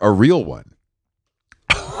trigger a real one.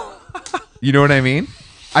 You know what I mean?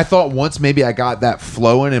 I thought once maybe I got that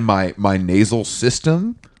flowing in my nasal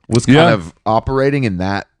system was kind of operating in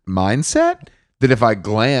that mindset, that if I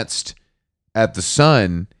glanced at the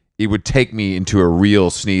sun, it would take me into a real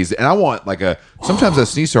sneeze. And I want like sometimes I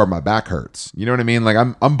sneeze so hard my back hurts. You know what I mean? Like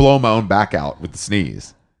I'm blowing my own back out with the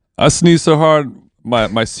sneeze. I sneezed so hard, my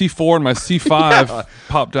C4 and my C5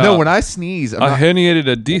 popped out. No, when I sneeze, I herniated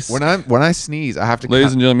a disc. When I sneeze, I have to.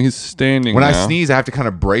 Ladies and gentlemen, he's standing. When now. I sneeze, I have to kind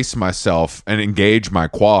of brace myself and engage my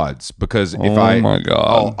quads, because if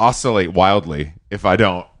I'll oscillate wildly if I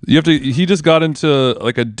don't. You have to. He just got into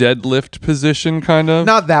like a deadlift position, kind of.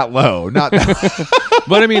 Not that low, not that.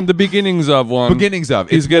 But I mean, the beginnings of one.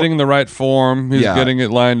 He's getting the right form. He's getting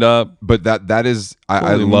it lined up. But that is,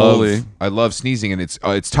 I love sneezing, and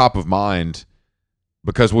it's top of mind.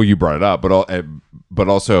 Because, well, you brought it up, but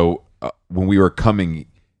also when we were coming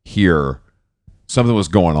here, something was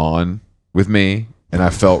going on with me, and I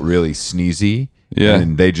felt really sneezy. Yeah,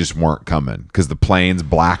 and they just weren't coming because the plane's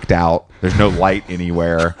blacked out. There's no light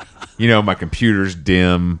anywhere. You know, my computer's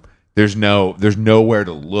dim. There's nowhere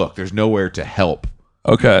to look. There's nowhere to help.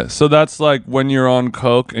 Okay, so that's like when you're on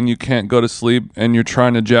coke and you can't go to sleep and you're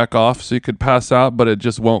trying to jack off so you could pass out, but it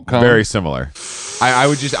just won't come. Very similar.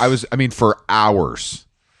 I mean, for hours.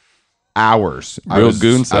 I was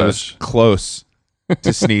close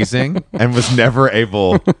to sneezing and was never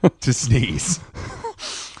able to sneeze.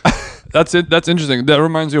 That's it. That's interesting. That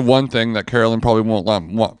reminds me of one thing that Carolyn probably won't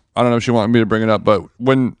want. I don't know if she wanted me to bring it up, but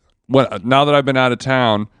when now that I've been out of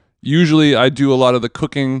town, usually I do a lot of the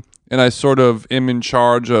cooking. And I sort of am in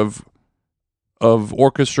charge of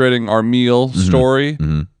orchestrating our meal story.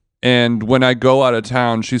 Mm-hmm. And when I go out of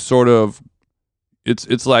town, she's sort of,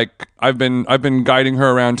 it's like I've been guiding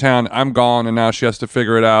her around town. I'm gone, and now she has to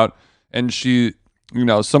figure it out. And she,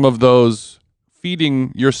 some of those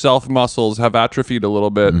feeding yourself muscles have atrophied a little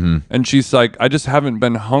bit. Mm-hmm. And she's like, I just haven't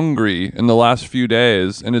been hungry in the last few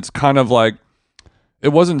days. And it's kind of like,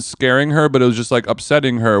 it wasn't scaring her, but it was just like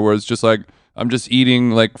upsetting her, where it's just like, I'm just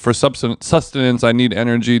eating like for sustenance. I need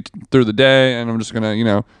energy through the day, and I'm just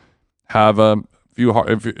gonna, have a few,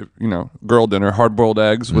 girl dinner, hard-boiled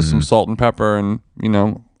eggs with some salt and pepper, and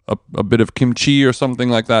a bit of kimchi or something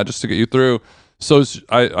like that, just to get you through. So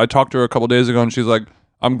I talked to her a couple days ago, and she's like,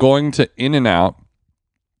 "I'm going to In-N-Out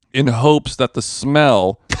in hopes that the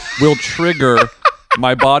smell will trigger."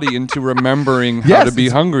 My body into remembering how to be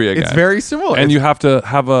hungry again. It's very similar. And you have to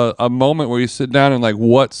have a moment where you sit down and like,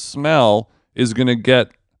 what smell is going to get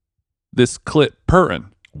this clit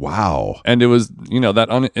purring? Wow. And it was,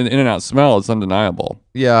 that In-N-Out smell is undeniable.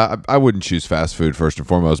 Yeah, I wouldn't choose fast food first and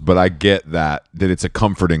foremost, but I get that it's a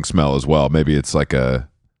comforting smell as well. Maybe it's like a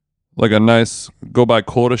nice, go buy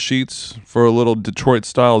quota sheets for a little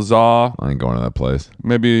Detroit-style za. I ain't going to that place.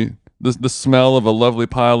 Maybe the smell of a lovely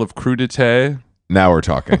pile of crudité. Now we're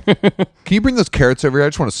talking. Can you bring those carrots over here? I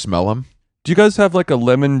just want to smell them. Do you guys have like a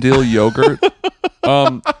lemon dill yogurt?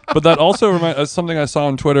 But that also reminds something I saw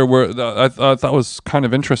on Twitter where I thought was kind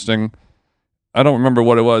of interesting. I don't remember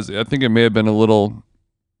what it was. I think it may have been a little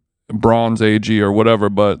Bronze Agey or whatever,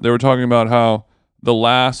 but they were talking about how the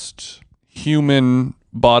last human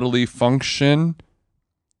bodily function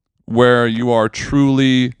where you are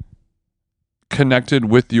truly connected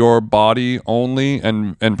with your body only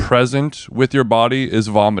and present with your body is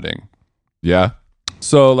vomiting. Yeah.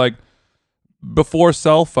 So like before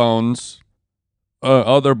cell phones,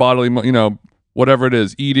 other bodily, whatever it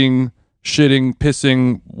is, eating, shitting,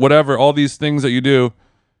 pissing, whatever, all these things that you do,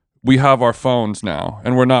 we have our phones now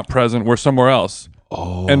and we're not present. We're somewhere else.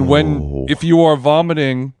 Oh. And if you are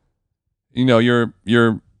vomiting,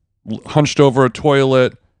 you're hunched over a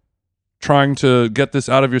toilet trying to get this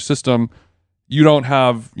out of your system. You don't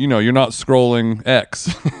have, you're not scrolling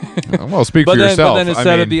X. Well, speak for yourself. But then it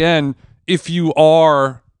said at the end, if you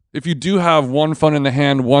do have one phone in the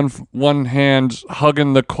hand, one hand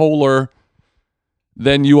hugging the collar,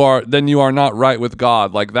 then you are not right with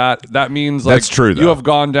God. Like that means like that's true, though. You have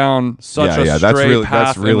gone down such a straight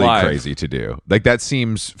path that's really in life. Crazy to do. Like that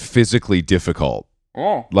seems physically difficult.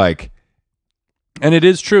 Oh. Like, and it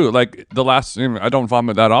is true. Like I don't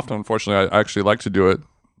vomit that often. Unfortunately, I actually like to do it.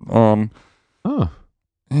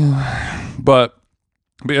 But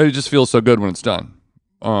it just feels so good when it's done.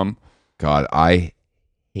 God, I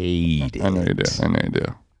hate it. I know you do.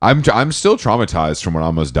 I'm still traumatized from when I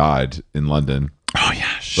almost died in London. Oh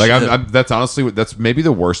yeah, Like that's honestly that's maybe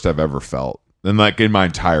the worst I've ever felt in my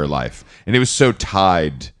entire life, and it was so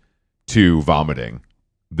tied to vomiting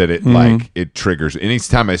that it it triggers.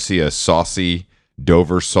 Anytime I see a saucy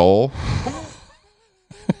Dover sole,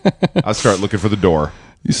 I start looking for the door.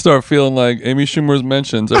 You start feeling like Amy Schumer's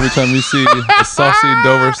mentions every time you see a saucy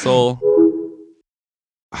Dover sole.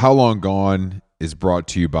 How Long Gone is brought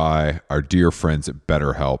to you by our dear friends at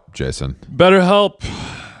BetterHelp, Jason. BetterHelp,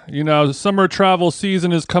 the summer travel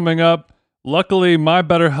season is coming up. Luckily, my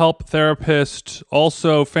BetterHelp therapist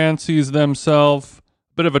also fancies themselves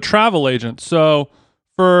a bit of a travel agent. So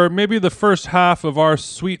for maybe the first half of our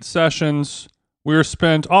sweet sessions, we were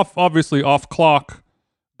spent obviously off clock,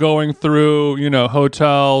 going through,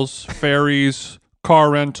 hotels, ferries, car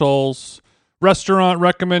rentals, restaurant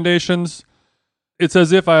recommendations. It's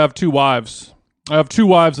as if I have two wives. I have two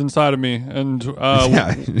wives inside of me. And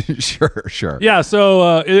yeah, sure. Yeah,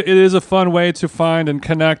 so it is a fun way to find and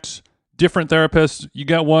connect different therapists. You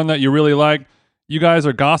get one that you really like. You guys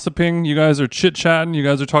are gossiping. You guys are chit-chatting. You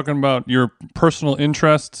guys are talking about your personal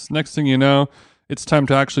interests. Next thing you know, it's time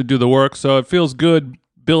to actually do the work. So it feels good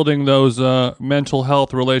building those mental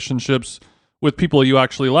health relationships with people you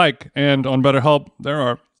actually like. And on BetterHelp, there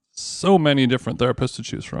are so many different therapists to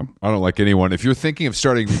choose from. I don't like anyone. If you're thinking of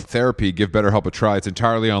starting therapy, give BetterHelp a try. It's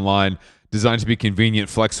entirely online, designed to be convenient,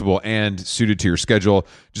 flexible, and suited to your schedule.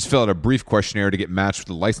 Just fill out a brief questionnaire to get matched with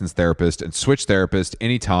a licensed therapist and switch therapist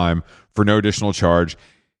anytime for no additional charge.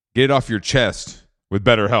 Get it off your chest with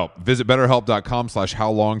BetterHelp. Visit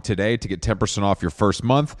BetterHelp.com/howlong today to get 10% off your first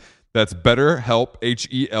month. That's BetterHelp,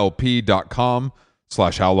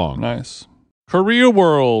 HELP.com/howlong. Nice. Korea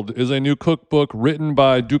World is a new cookbook written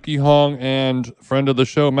by Dookie Hong and friend of the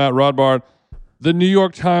show, Matt Rodbard, the New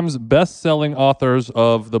York Times best-selling authors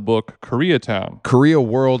of the book Koreatown. Korea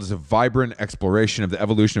World is a vibrant exploration of the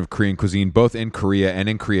evolution of Korean cuisine, both in Korea and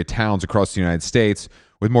in Koreatowns across the United States,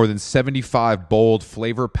 with more than 75 bold,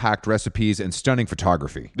 flavor-packed recipes and stunning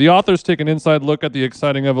photography. The authors take an inside look at the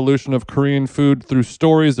exciting evolution of Korean food through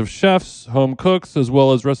stories of chefs, home cooks, as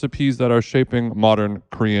well as recipes that are shaping modern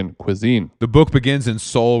Korean cuisine. The book begins in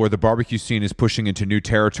Seoul, where the barbecue scene is pushing into new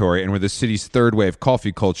territory and where the city's third wave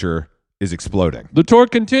coffee culture is exploding. The tour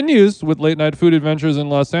continues with late-night food adventures in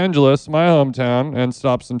Los Angeles, my hometown, and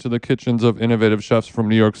stops into the kitchens of innovative chefs from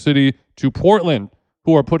New York City to Portland,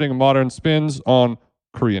 who are putting modern spins on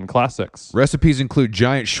Korean classics. Recipes include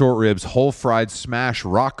giant short ribs, whole fried smash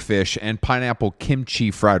rockfish, and pineapple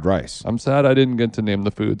kimchi fried rice. I'm sad I didn't get to name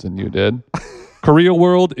the foods and you did. Korea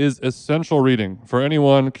World is essential reading for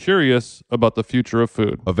anyone curious about the future of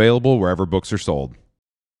food. Available wherever books are sold.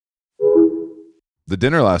 The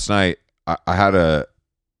dinner last night, I had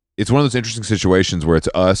it's one of those interesting situations where it's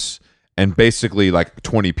us and basically like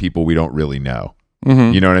 20 people we don't really know.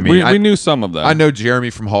 Mm-hmm. You know what I mean? We knew some of them. I know Jeremy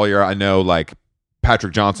from Hollier. I know like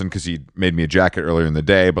Patrick Johnson because he made me a jacket earlier in the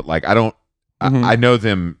day, but like I don't, I know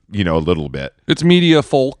them, a little bit. It's media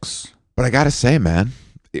folks. But I gotta say, man,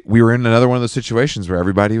 we were in another one of those situations where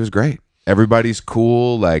everybody was great. Everybody's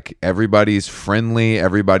cool, like everybody's friendly,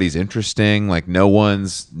 everybody's interesting. Like no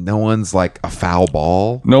one's like a foul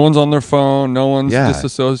ball. No one's on their phone. No one's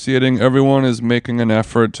disassociating. Everyone is making an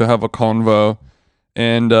effort to have a convo.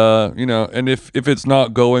 And and if it's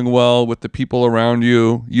not going well with the people around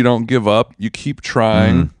you, you don't give up. You keep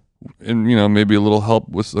trying, and maybe a little help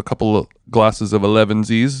with a couple of glasses of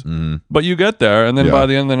 11s, but you get there. And then by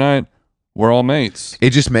the end of the night, we're all mates.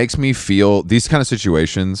 It just makes me feel these kind of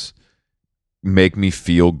situations make me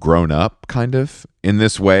feel grown up, kind of in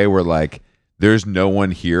this way where like there's no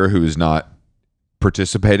one here who is not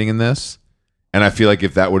participating in this, and I feel like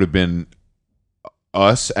if that would have been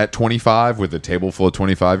us at 25 with a table full of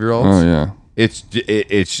 25-year-olds. Oh yeah. It's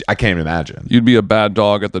I can't even imagine. You'd be a bad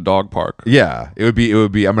dog at the dog park. Yeah, it would be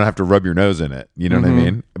I'm going to have to rub your nose in it, you know what I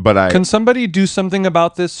mean? But Can somebody do something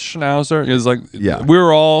about this schnauzer? Is like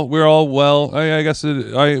we're all well, I guess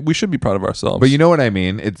we should be proud of ourselves. But you know what I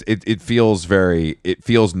mean? It feels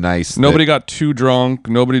nice. Nobody got too drunk,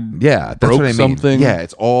 nobody that's broke what I mean. something. Yeah,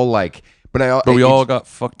 it's all like But we all got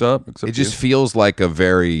fucked up. Except it just feels like a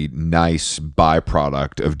very nice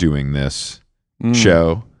byproduct of doing this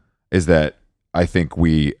show is that I think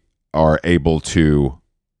we are able to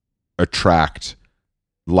attract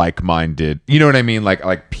like-minded, you know what I mean?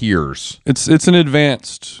 Like peers. It's an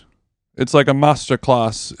advanced. It's like a master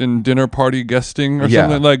class in dinner party guesting or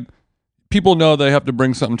something. Like people know they have to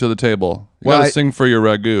bring something to the table. You gotta sing for your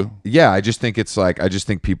ragu. Yeah, I just think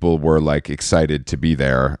people were like excited to be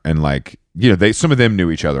there and like some of them knew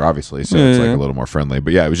each other obviously, so it's like a little more friendly.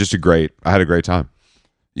 But yeah, it was just I had a great time.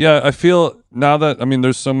 Yeah, I feel now that, I mean,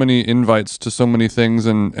 there's so many invites to so many things,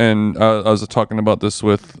 and I was talking about this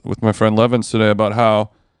with my friend Levins today about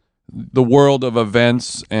how the world of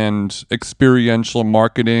events and experiential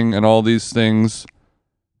marketing and all these things,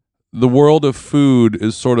 the world of food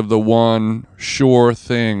is sort of the one sure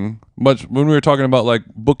thing. But when we were talking about like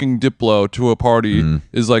booking Diplo to a party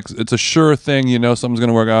is like, it's a sure thing, you know, something's going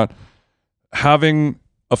to work out. Having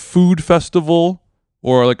a food festival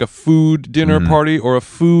or like a food dinner party or a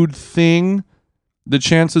food thing, the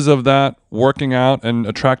chances of that working out and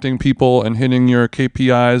attracting people and hitting your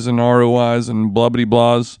KPIs and ROIs and blah blah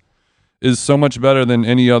blahs is so much better than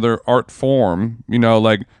any other art form. You know,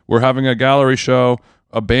 like we're having a gallery show,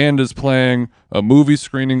 a band is playing, a movie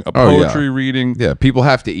screening, a poetry reading. Yeah, people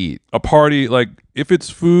have to eat. A party, like if it's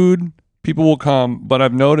food, people will come. But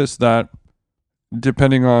I've noticed that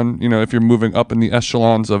depending on, you know, if you're moving up in the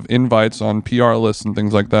echelons of invites on PR lists and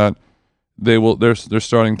things like that, they're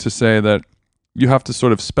starting to say that you have to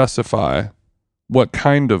sort of specify what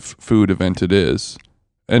kind of food event it is.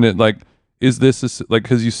 And it like, is this like,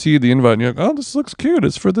 because you see the invite and you're like, oh, this looks cute,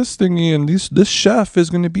 it's for this thingy, and this chef is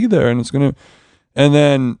going to be there, and it's going to, and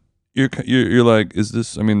then you're like, is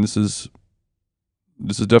this, I mean, this is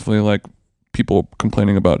definitely like people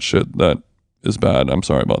complaining about shit that is bad. I'm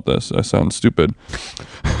sorry about this. I sound stupid.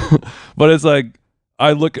 But it's like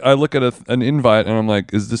I look at an invite and I'm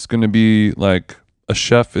like, is this going to be like a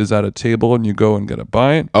chef is at a table and you go and get a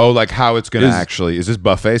bite? Oh, like how it's going to actually, is this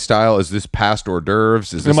buffet style? Is this past hors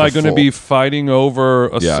d'oeuvres? Is this am I going to be fighting over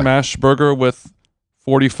a smash burger with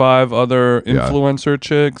 45 other influencer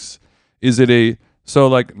chicks? Is it so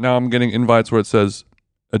like now I'm getting invites where it says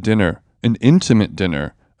a dinner, an intimate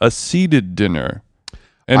dinner, a seated dinner.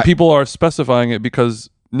 And people are specifying it because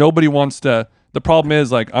nobody wants to. The problem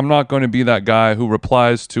is, like, I'm not going to be that guy who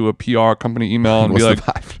replies to a PR company email and be like,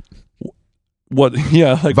 "What?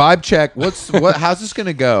 Yeah, like vibe check. How's this going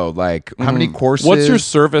to go? Like, how many courses? What's your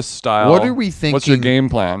service style? What are we thinking? What's your game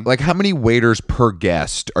plan? Like, how many waiters per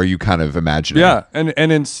guest are you kind of imagining? Yeah, and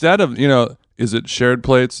instead of, you know, is it shared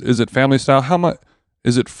plates? Is it family style? How much?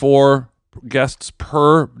 Is it 4 guests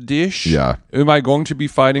per dish? Yeah. Am I going to be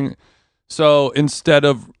fighting? So instead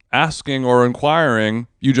of asking or inquiring,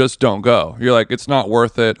 you just don't go. You're like, it's not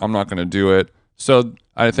worth it. I'm not going to do it. So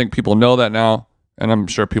I think people know that now, and I'm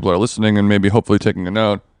sure people are listening and maybe hopefully taking a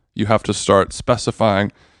note. You have to start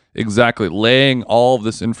specifying exactly, laying all of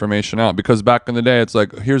this information out. Because back in the day, it's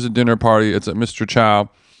like, here's a dinner party. It's at Mr. Chow.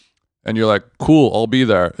 And you're like, cool, I'll be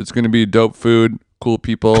there. It's going to be dope food, cool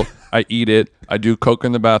people. I eat it. I do coke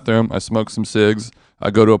in the bathroom. I smoke some cigs.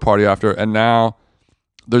 I go to a party after. And now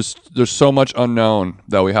there's so much unknown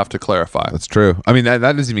that we have to clarify. That's true. I mean, that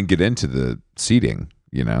doesn't even get into the seating,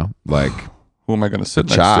 you know, like who am I going to sit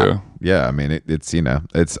next to? Yeah. I mean, it's, you know,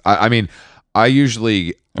 it's, I mean, I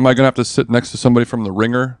usually, am I going to have to sit next to somebody from the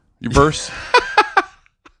Ringer verse?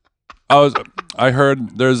 I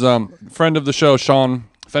heard there's a friend of the show, Sean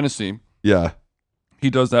Fennessy. Yeah. He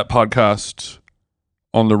does that podcast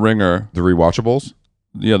on the Ringer. The Rewatchables?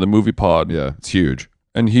 Yeah, the movie pod. Yeah, it's huge.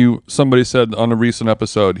 And somebody said on a recent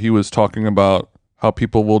episode, he was talking about how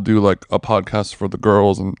people will do like a podcast for the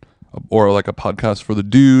girls or like a podcast for the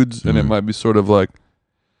dudes. And it might be sort of like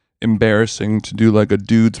embarrassing to do like a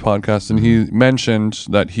dudes podcast. And he mentioned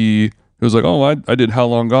that he was like, oh, I did How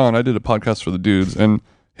Long Gone. I did a podcast for the dudes. And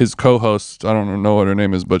his co-host, I don't know what her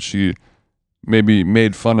name is, but she maybe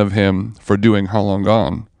made fun of him for doing How Long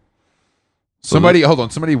Gone. So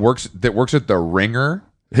somebody works at the Ringer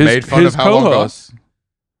made fun of How Long Gone.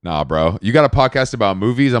 Nah, bro. You got a podcast about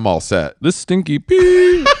movies? I'm all set. This stinky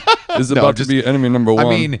pee is about to be enemy number 1. I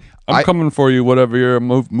mean, I'm coming for you, whatever your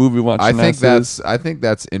movie watching is. I think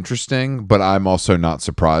that's interesting, but I'm also not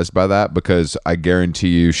surprised by that because I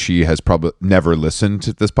guarantee you she has probably never listened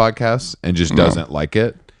to this podcast and just doesn't like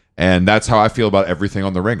it. And that's how I feel about everything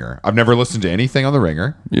on the Ringer. I've never listened to anything on the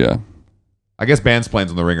Ringer. Yeah. I guess Bandsplain's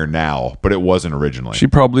on the Ringer now, but it wasn't originally. She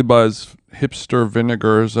probably buys hipster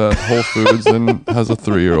vinegars at Whole Foods and has a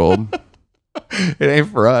 3-year-old. It ain't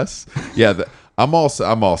for us. Yeah, I'm all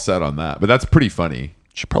set on that. But that's pretty funny.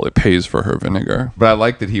 She probably pays for her vinegar. But I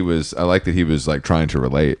like that he was like trying to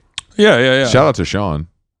relate. Yeah. Shout out to Sean.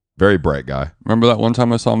 Very bright guy. Remember that one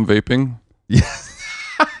time I saw him vaping? Yes.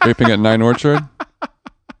 Vaping at 9 Orchard?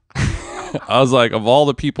 I was like, of all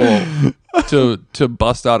the people to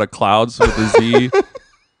bust out of clouds with a Z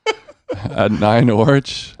at 9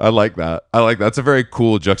 Orch. I like that. That's a very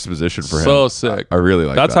cool juxtaposition for him. So sick. I really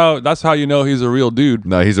like that. That's how you know he's a real dude.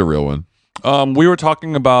 No, he's a real one. We were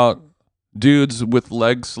talking about dudes with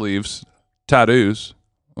leg sleeves, tattoos.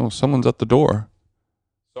 Oh, someone's at the door.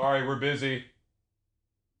 Sorry, we're busy.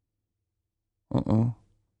 Uh-oh.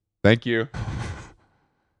 Thank you.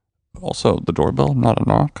 Also, the doorbell, not a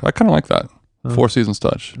knock. I kind of like that. Four Seasons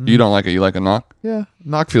touch. You don't like it. You like a knock? Yeah.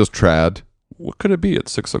 Knock feels trad. What could it be at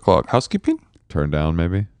 6 o'clock? Housekeeping? Turn down,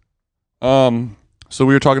 maybe. So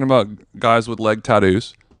we were talking about guys with leg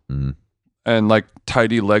tattoos and like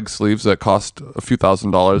tidy leg sleeves that cost a few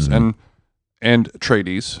 $1,000s and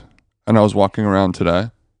tradies. And I was walking around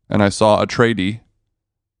today and I saw a tradie,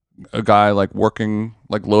 a guy like working,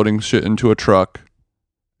 like loading shit into a truck,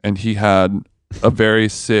 and he had a very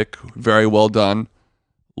sick, very well done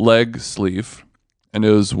leg sleeve, and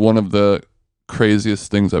it was one of the craziest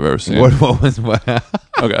things I've ever seen. What was what?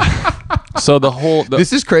 Okay. So the whole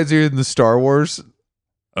This is crazier than the Star Wars.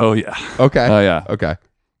 oh yeah. Okay. Oh yeah. Okay.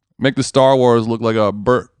 Make the Star Wars look like a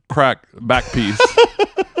Burt Crack back piece.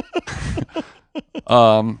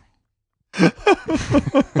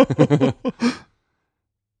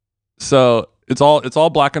 So it's all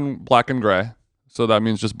black and gray. So that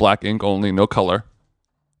means just black ink only, no color.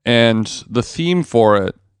 And the theme for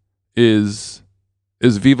it is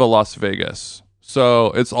Viva Las Vegas. So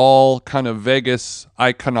it's all kind of Vegas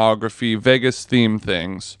iconography, Vegas theme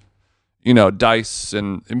things. You know, dice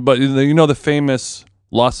but you know the famous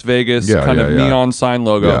Las Vegas neon sign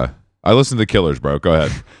logo. Yeah. I listen to the Killers, bro. Go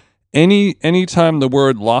ahead. Anytime the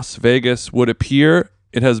word Las Vegas would appear,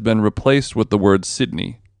 it has been replaced with the word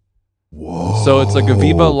Sydney. Whoa. So it's like a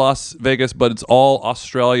Viva Las Vegas, but it's all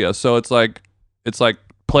Australia. So it's like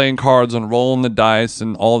playing cards and rolling the dice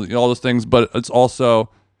and all those things, but it's also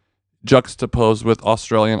juxtaposed with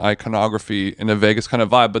Australian iconography in a Vegas kind of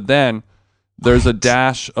vibe. But then there's a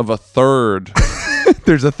dash of a third.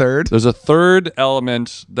 There's a third? There's a third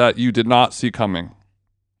element that you did not see coming.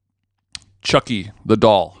 Chucky the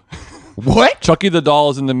doll. What? Chucky the doll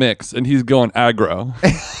is in the mix, and he's going aggro.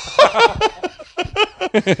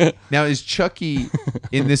 Now, is Chucky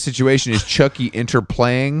in this situation? Is Chucky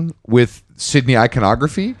interplaying with Sydney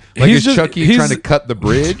iconography? Like, He's is just- Chucky he's- trying to cut the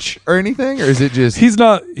bridge or anything, or is it just? He's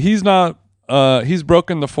not. He's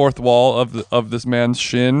broken the fourth wall of this man's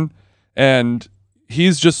shin, and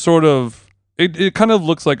he's just sort of. It kind of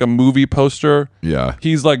looks like a movie poster. Yeah.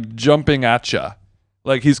 He's like jumping at you,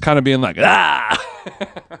 like he's kind of being like ah.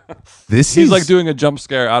 This He's is like doing a jump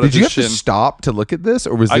scare out of Did you his have shin. to stop to look at this,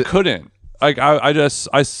 or was I it? couldn't. Like I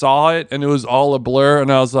saw it and it was all a blur,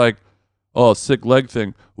 and I was like, oh, sick leg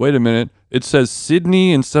thing. Wait a minute. It says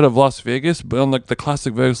Sydney instead of Las Vegas, but on like the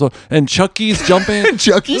classic Vegas logo. And Chucky's jumping.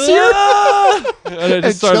 Chucky's here. Ah! And I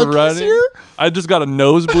just started Chucky's running. here? I just got a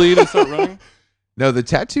nosebleed and started running. No, the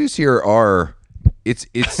tattoos here are.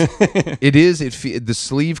 The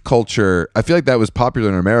sleeve culture. I feel like that was popular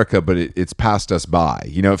in America, but it's passed us by.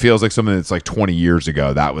 You know, it feels like something that's like 20 years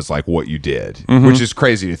ago. That was like what you did, which is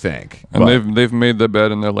crazy to think. And But, they've made the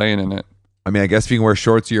bed and they're laying in it. I mean, I guess if you can wear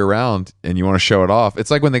shorts year round and you want to show it off, it's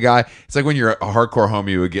like when when you're a hardcore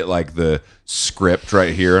homie, you would get like the script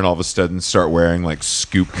right here and all of a sudden start wearing like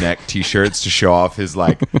scoop neck t-shirts to show off his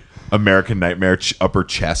like American Nightmare upper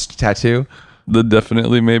chest tattoo. The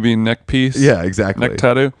definitely maybe neck piece. Yeah, exactly. Neck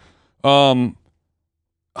tattoo.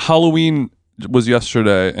 Halloween was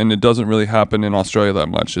yesterday, and it doesn't really happen in Australia that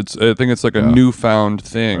much. I think it's like a newfound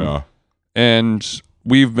thing. Yeah. And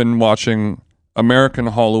we've been watching American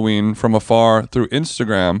Halloween from afar through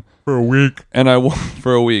Instagram For a week. and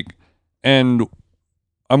for a week. And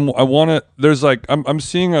I'm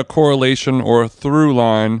seeing a correlation or a through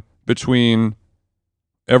line between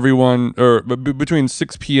everyone between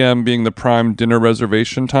 6 p.m. being the prime dinner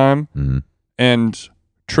reservation time and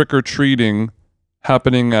trick-or-treating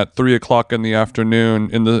happening at 3 o'clock in the afternoon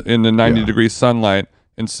in the 90 degree sunlight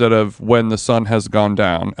instead of when the sun has gone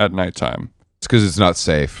down at nighttime. It's because it's not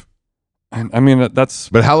safe. I mean, that's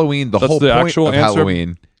But Halloween, the That's whole the point actual of answer.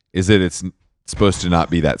 Halloween is that it's supposed to not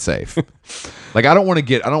be that safe. Like I don't want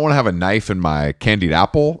to have a knife in my candied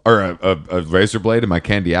apple or a razor blade in my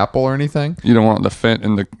candy apple or anything. you don't want the Fent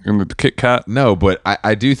in the Kit Kat. No, but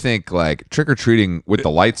I do think like trick or treating with the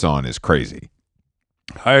lights on is crazy.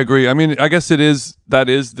 I agree. I mean, I guess that is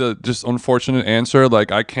the just unfortunate answer.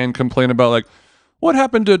 Like I can complain about like what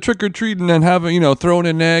happened to trick or treating and having throwing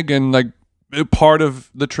an egg and like part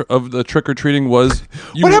of the trick or treating was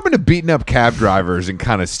What happened to beating up cab drivers and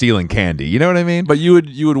kind of stealing candy? You know what I mean? But you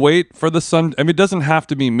would wait for the sun. I mean, it doesn't have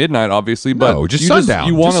to be midnight, obviously. But No, just you sundown.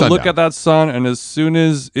 You want Just to look sundown. at that sun, and as soon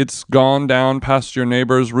as it's gone down past your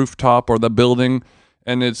neighbor's rooftop or the building,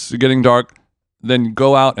 and it's getting dark, then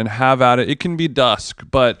go out and have at it. It can be dusk,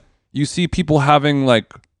 but you see people having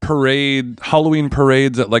like Halloween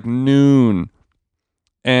parades at like noon,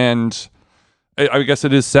 and I guess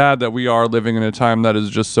it is sad that we are living in a time that is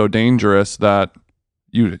just so dangerous that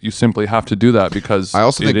you simply have to do that because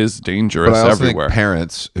it is dangerous but I also everywhere. think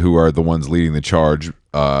parents who are the ones leading the charge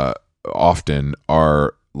often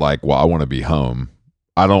are like, well, I want to be home.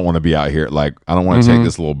 I don't want to be out here. Like, I don't want to take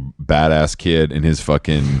this little badass kid in his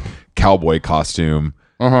fucking cowboy costume.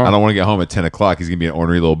 I don't want to get home at 10 o'clock. He's going to be an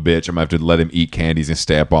ornery little bitch. I'm going to have to let him eat candies and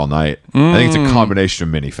stay up all night. I think it's a combination of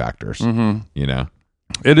many factors, you know?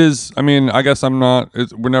 It is. I mean, I guess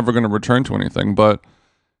we're never going to return to anything, but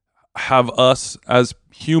have us as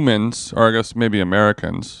humans, or I guess maybe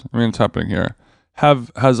Americans, I mean, it's happening here,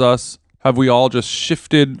 have we all just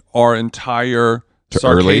shifted our entire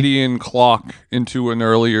circadian clock into an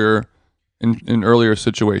earlier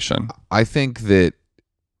situation? I think that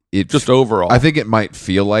just overall, I think it might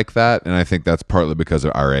feel like that, and I think that's partly because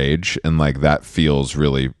of our age, and like that feels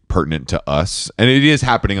really pertinent to us, and it is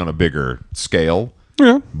happening on a bigger scale.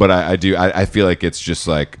 Yeah, but I feel like it's just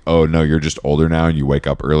like, oh no, you're just older now, and you wake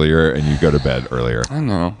up earlier and you go to bed earlier. I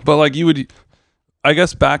know, but like I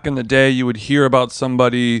guess back in the day, you would hear about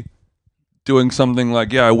somebody doing something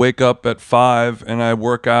like, I wake up at 5 and I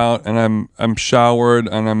work out and I'm showered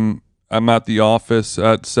and I'm at the office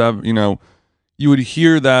at 7. You know, you would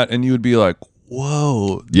hear that and you would be like,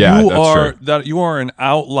 whoa, yeah, you are an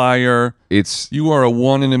outlier. You are a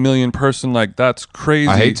 1 in a million person. Like, that's crazy.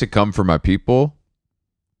 I hate to come for my people.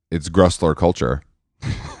 It's Grustler culture.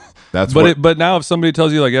 That's but now if somebody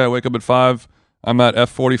tells you like, I wake up at 5, I'm at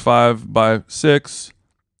F45 by 6,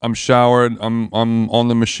 I'm showered, I'm on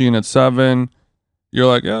the machine at 7, you're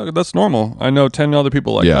like, yeah, that's normal. I know 10 other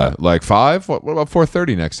people like that. Yeah, like 5? What about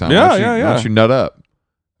 4:30 next time? Yeah, Why don't you nut up?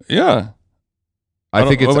 Yeah. I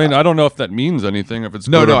don't know if that means anything, if it's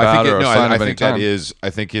good or bad or a sign of any kind. I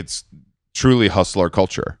think it's truly hustler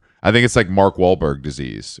culture. I think it's like Mark Wahlberg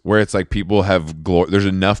disease, where it's like people have there's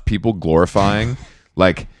enough people glorifying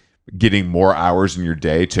like getting more hours in your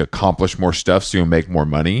day to accomplish more stuff so you'll make more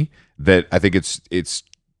money, that I think it's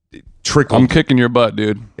trickled. I'm kicking your butt,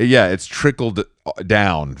 dude. Yeah, it's trickled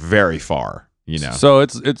down very far, you know. So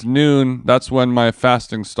it's noon. That's when my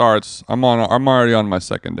fasting starts. I'm already on my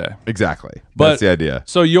second day. Exactly. But, that's the idea.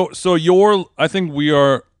 So I think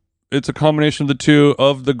it's a combination of the two,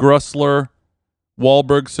 of the Grustler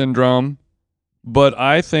Wahlberg syndrome, but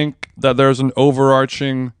I think that there's an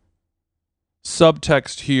overarching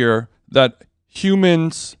subtext here that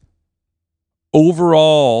humans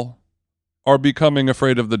overall are becoming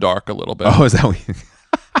afraid of the dark a little bit. Oh, is that what you...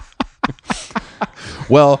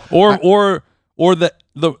 Well, or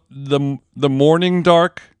the morning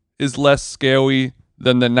dark is less scary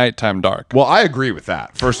than the nighttime dark. Well, I agree with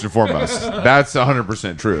that. First and foremost, that's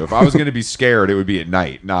 100% true. If I was going to be scared, it would be at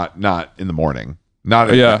night, not in the morning.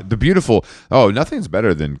 The beautiful. Oh, nothing's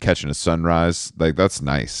better than catching a sunrise. Like, that's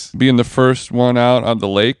nice. Being the first one out on the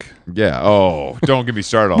lake. Yeah. Oh, don't get me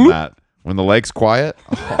started on that. When the lake's quiet.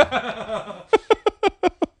 Oh.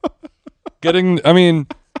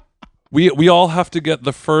 We all have to get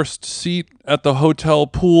the first seat at the hotel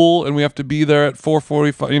pool, and we have to be there at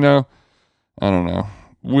 4:45. You know, I don't know.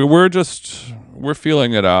 We're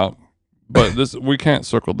feeling it out, but we can't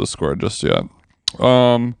circle the square just yet.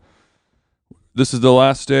 This is the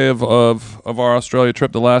last day of our Australia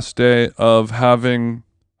trip, the last day of having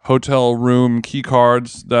hotel room key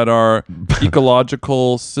cards that are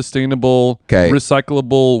ecological, sustainable,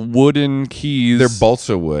 recyclable wooden keys. They're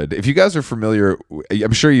balsa wood. If you guys are familiar,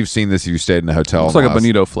 I'm sure you've seen this if you stayed in a hotel. It's like a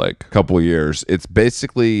bonito flake. Couple of years. It's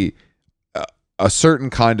basically a certain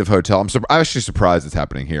kind of hotel. I'm actually surprised it's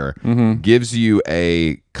happening here. Mm-hmm. Gives you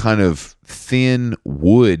a kind of thin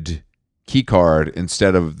wood key card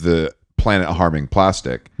instead of the planet-harming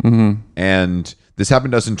plastic. Mm-hmm. And this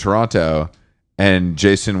happened to us in Toronto, and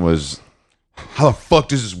Jason was, how the fuck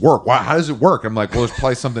does this work? How does it work? I'm like, well, there's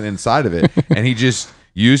probably something inside of it. And he just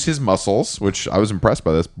used his muscles, which I was impressed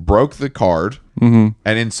by this, broke the card, and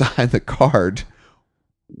inside the card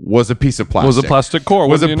was a piece of plastic. Was a plastic core.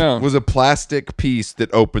 Was a plastic piece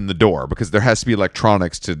that opened the door, because there has to be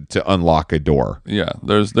electronics to unlock a door. Yeah,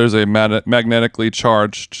 there's a magnetically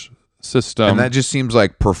charged system, and that just seems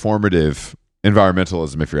like performative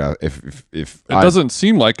environmentalism. If it doesn't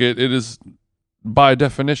seem like it is by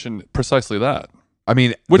definition precisely that. I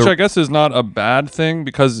mean, which I guess is not a bad thing,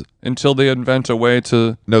 because until they invent a way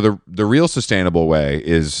to the real sustainable way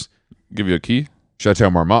is give you a key. Chateau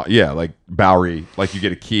Marmont, yeah, like Bowery, like you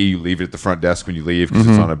get a key, you leave it at the front desk when you leave because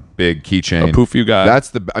it's on a big keychain. A poof you got.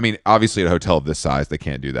 Obviously at a hotel of this size they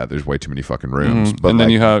can't do that. There's way too many fucking rooms. But and then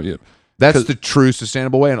you have. That's the true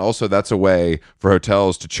sustainable way, and also that's a way for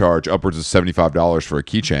hotels to charge upwards of $75 for a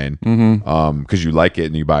keychain, because you like it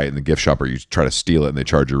and you buy it in the gift shop, or you try to steal it and they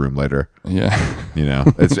charge your room later. Yeah, you know,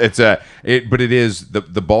 but it is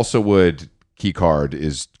the balsa wood key card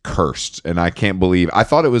is cursed, and I can't believe. I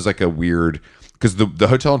thought it was like a weird, because the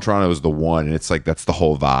hotel in Toronto is the one, and it's like that's the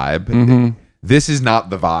whole vibe. Mm-hmm. This is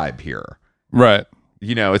not the vibe here, Right.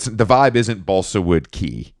 it's the vibe isn't Balsa Wood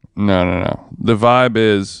Key. No. The vibe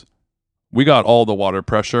is we got all the water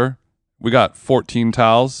pressure. We got 14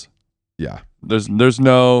 towels. Yeah, There's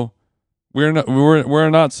no we're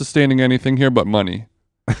not sustaining anything here but money.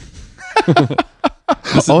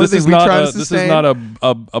 This is not a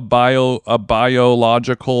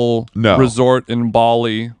biological resort in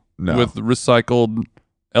Bali with recycled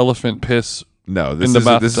elephant piss. No, this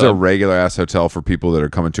is a regular ass hotel for people that are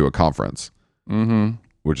coming to a conference,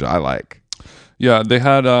 which I like. Yeah, they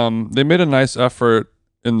had they made a nice effort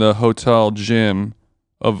in the hotel gym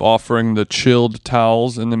of offering the chilled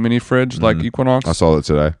towels in the mini fridge like Equinox. I saw that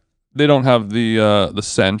today. They don't have the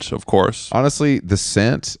scent, of course. Honestly, the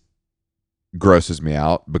scent grosses me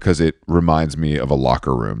out because it reminds me of a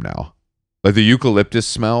locker room now. Like the eucalyptus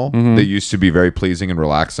smell that used to be very pleasing and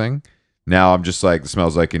relaxing. Now I'm just like, it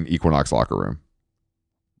smells like an Equinox locker room.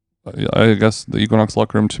 I guess the Equinox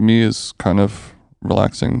locker room to me is kind of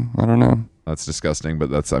relaxing. I don't know. That's disgusting, but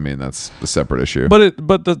that's a separate issue. But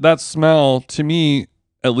that smell to me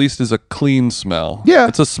at least is a clean smell. Yeah.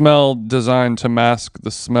 It's a smell designed to mask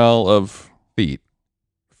the smell of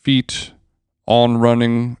feet on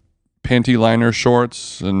running panty liner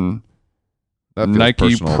shorts and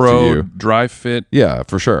Nike Pro Dry Fit. Yeah,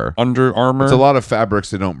 for sure. Under Armour. It's a lot of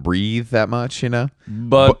fabrics that don't breathe that much,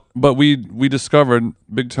 But we discovered,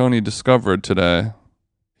 Big Tony discovered today,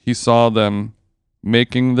 he saw them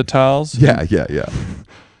making the towels. Yeah.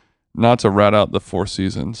 Not to rat out the Four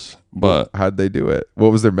Seasons, but how'd they do it?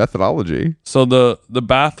 What was their methodology? So the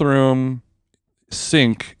bathroom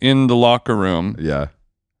sink in the locker room,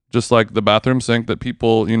 just like the bathroom sink that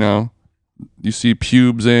people, you see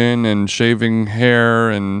pubes in and shaving hair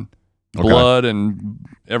and blood and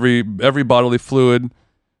every bodily fluid.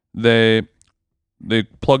 They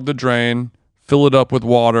plug the drain, fill it up with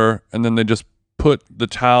water, and then they just put the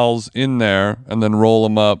towels in there and then roll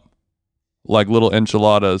them up like little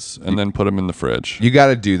enchiladas and then put them in the fridge. You got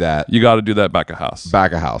to do that. You got to do that back of house. You got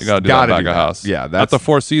to do that back of house. Yeah, at the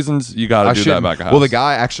Four Seasons, you got to do that back of house. Well,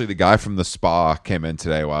 the guy from the spa came in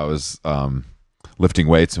today while I was lifting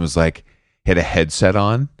weights and was like, had a headset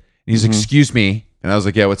on. And he's like, "Excuse me," and I was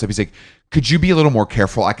like, "Yeah, what's up?" He's like, "Could you be a little more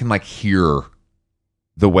careful? I can like hear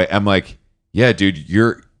the way." I'm like, "Yeah, dude,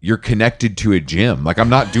 you're connected to a gym. Like I'm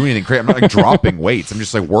not doing anything crazy. I'm not like dropping weights. I'm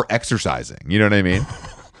just like we're exercising. You know what I mean?"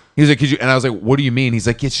 He's like, "Could you?" And I was like, "What do you mean?" He's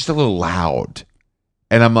like, "It's just a little loud."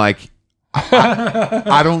 And I'm like,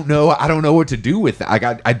 I don't know. I don't know what to do with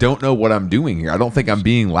that. I don't know what I'm doing here. I don't think I'm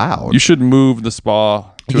being loud. You should move the spa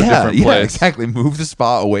to a different place. Yeah, exactly. Move the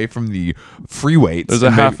spa away from the free weights. There's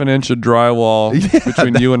a half an inch of drywall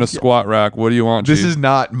between you and a squat rack. What do you want? This is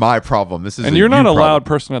not my problem. This is and you're not a loud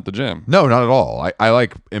person at the gym. No, not at all. I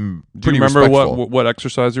like am pretty Do you remember respectful. what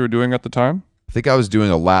exercise you were doing at the time? I think I was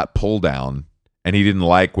doing a lat pull down, and he didn't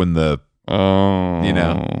like when the and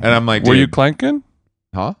I'm like, were you clanking?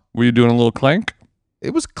 Huh? Were you doing a little clank?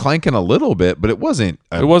 It was clanking a little bit, but it wasn't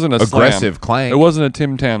a slam. aggressive clank. It wasn't a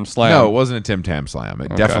Tim Tam slam. No, it wasn't a Tim Tam slam.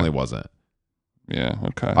 It definitely wasn't. Yeah,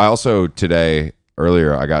 okay. I also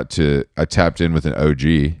earlier I tapped in with an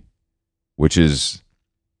OG, which is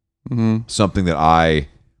something that I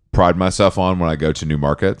pride myself on when I go to new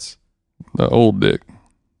markets. The old dick.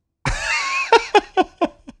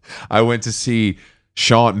 I went to see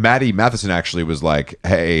Sean. Matty Matheson actually was like,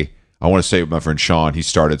 "Hey, I want to stay with my friend Sean. He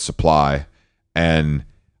started Supply." And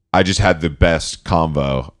I just had the best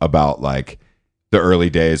convo about like the early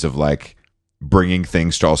days of like bringing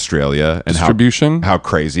things to Australia and distribution, how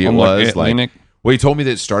crazy it was. Like, well, he told me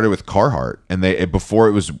that it started with Carhartt, and before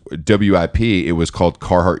it was WIP, it was called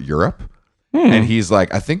Carhartt Europe. And he's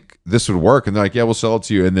like, "I think this would work." And they're like, "Yeah, we'll sell it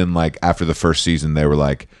to you." And then like after the first season, they were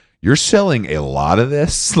like, "You're selling a lot of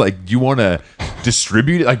this. Like, do you want to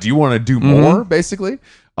distribute it? Like, do you want to do more?" Basically.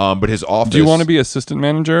 But his office. Do you want to be assistant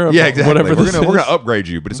manager? Yeah, exactly. Whatever we're gonna upgrade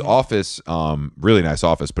you. But his office, really nice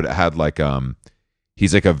office. But it had like,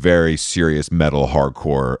 he's like a very serious metal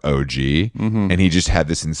hardcore OG, and he just had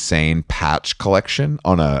this insane patch collection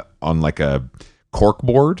on like a cork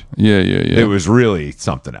board. Yeah. It was really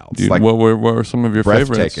something else. Dude, like what were some of your favorites?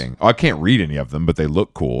 Breathtaking. I can't read any of them, but they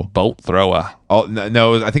look cool. Bolt thrower. Oh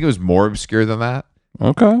no, I think it was more obscure than that.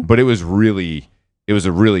 Okay, but it was a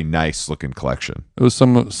really nice looking collection. It was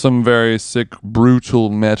some very sick, brutal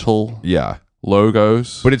metal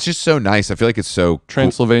logos. But it's just so nice. I feel like it's so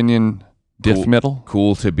Transylvanian death metal.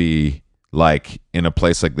 Cool to be like in a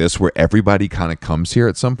place like this where everybody kind of comes here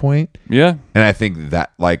at some point. Yeah. And I think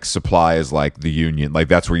that like supply is like the union, like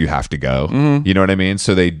that's where you have to go. You know what I mean?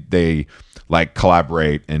 So they like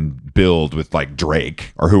collaborate and build with like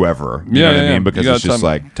Drake or whoever. You know what I mean? Because it's just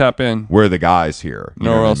like tap in. we're the guys here. You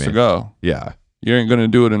know Nowhere what else I mean? to go. Yeah. You ain't gonna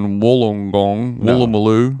do it in Wollongong,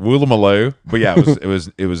 Woolloomooloo. Woolloomooloo. But yeah, it was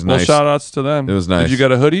Well, nice. shout outs to them. It was nice. Did you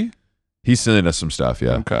get a hoodie? He's sending us some stuff,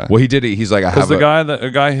 yeah. Okay. Well, he did it. He's like, I Because have a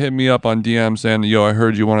guy hit me up on DM saying, "Yo, I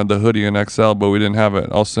heard you wanted the hoodie in XL, but we didn't have it.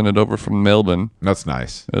 I'll send it over from Melbourne." That's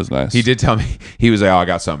nice. It was nice. He did tell me, he was like, oh, I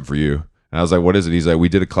got something for you. And I was like, what is it? He's like, we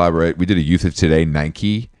did a Youth of Today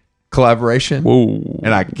Nike collaboration. Whoa.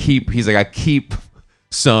 And I keep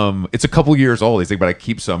some, it's a couple years old. He's like, but I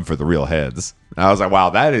keep some for the real heads. And I was like,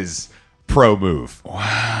 wow, that is pro move.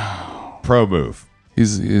 Wow. Pro move.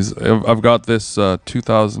 I've got this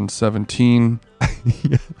 2017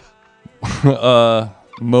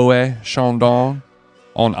 Moët Chandon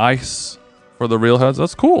on ice for the real heads.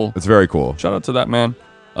 That's cool. It's very cool. Shout out to that man.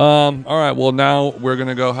 All right, well now we're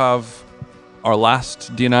gonna go have our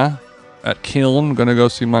last dinner at Kiln. Gonna go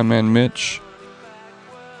see my man Mitch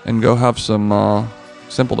and go have some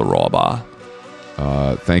Simple the Raw Bar.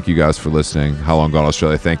 Thank you guys for listening. How Long Gone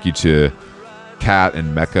Australia. Thank you to Kat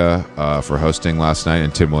and Mecca for hosting last night,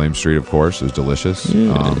 and Tim Williams Street, of course. It was delicious.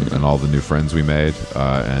 And all the new friends we made.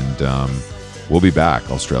 And we'll be back,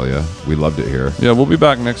 Australia. We loved it here. Yeah, we'll be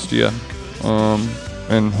back next year.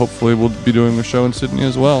 And hopefully we'll be doing a show in Sydney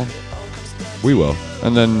as well. We will.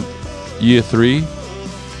 And then year 3,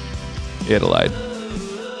 Adelaide.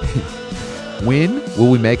 When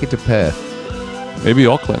will we make it to Perth? Maybe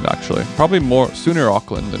Auckland, actually. Probably sooner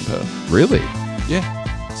Auckland than Perth. Really? Yeah.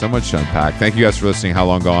 So much to unpack. Thank you guys for listening. How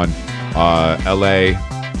Long Gone? LA,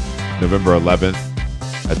 November 11th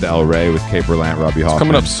at the El Rey with Kate Berlant, Robbie Hoffman.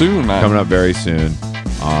 Coming up soon, man. Coming up very soon.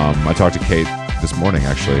 I talked to Kate this morning,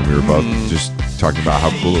 actually, and we were both just talking about how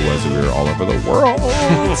cool it was that we were all over the world.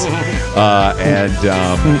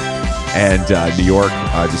 and New York,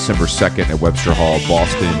 December 2nd at Webster Hall.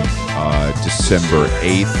 Boston, December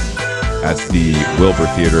 8th at the Wilbur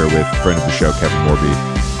Theater with friend of the show, Kevin Morby.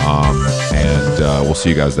 And we'll see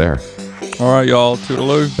you guys there. All right, y'all.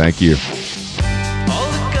 Toodaloo. Thank you.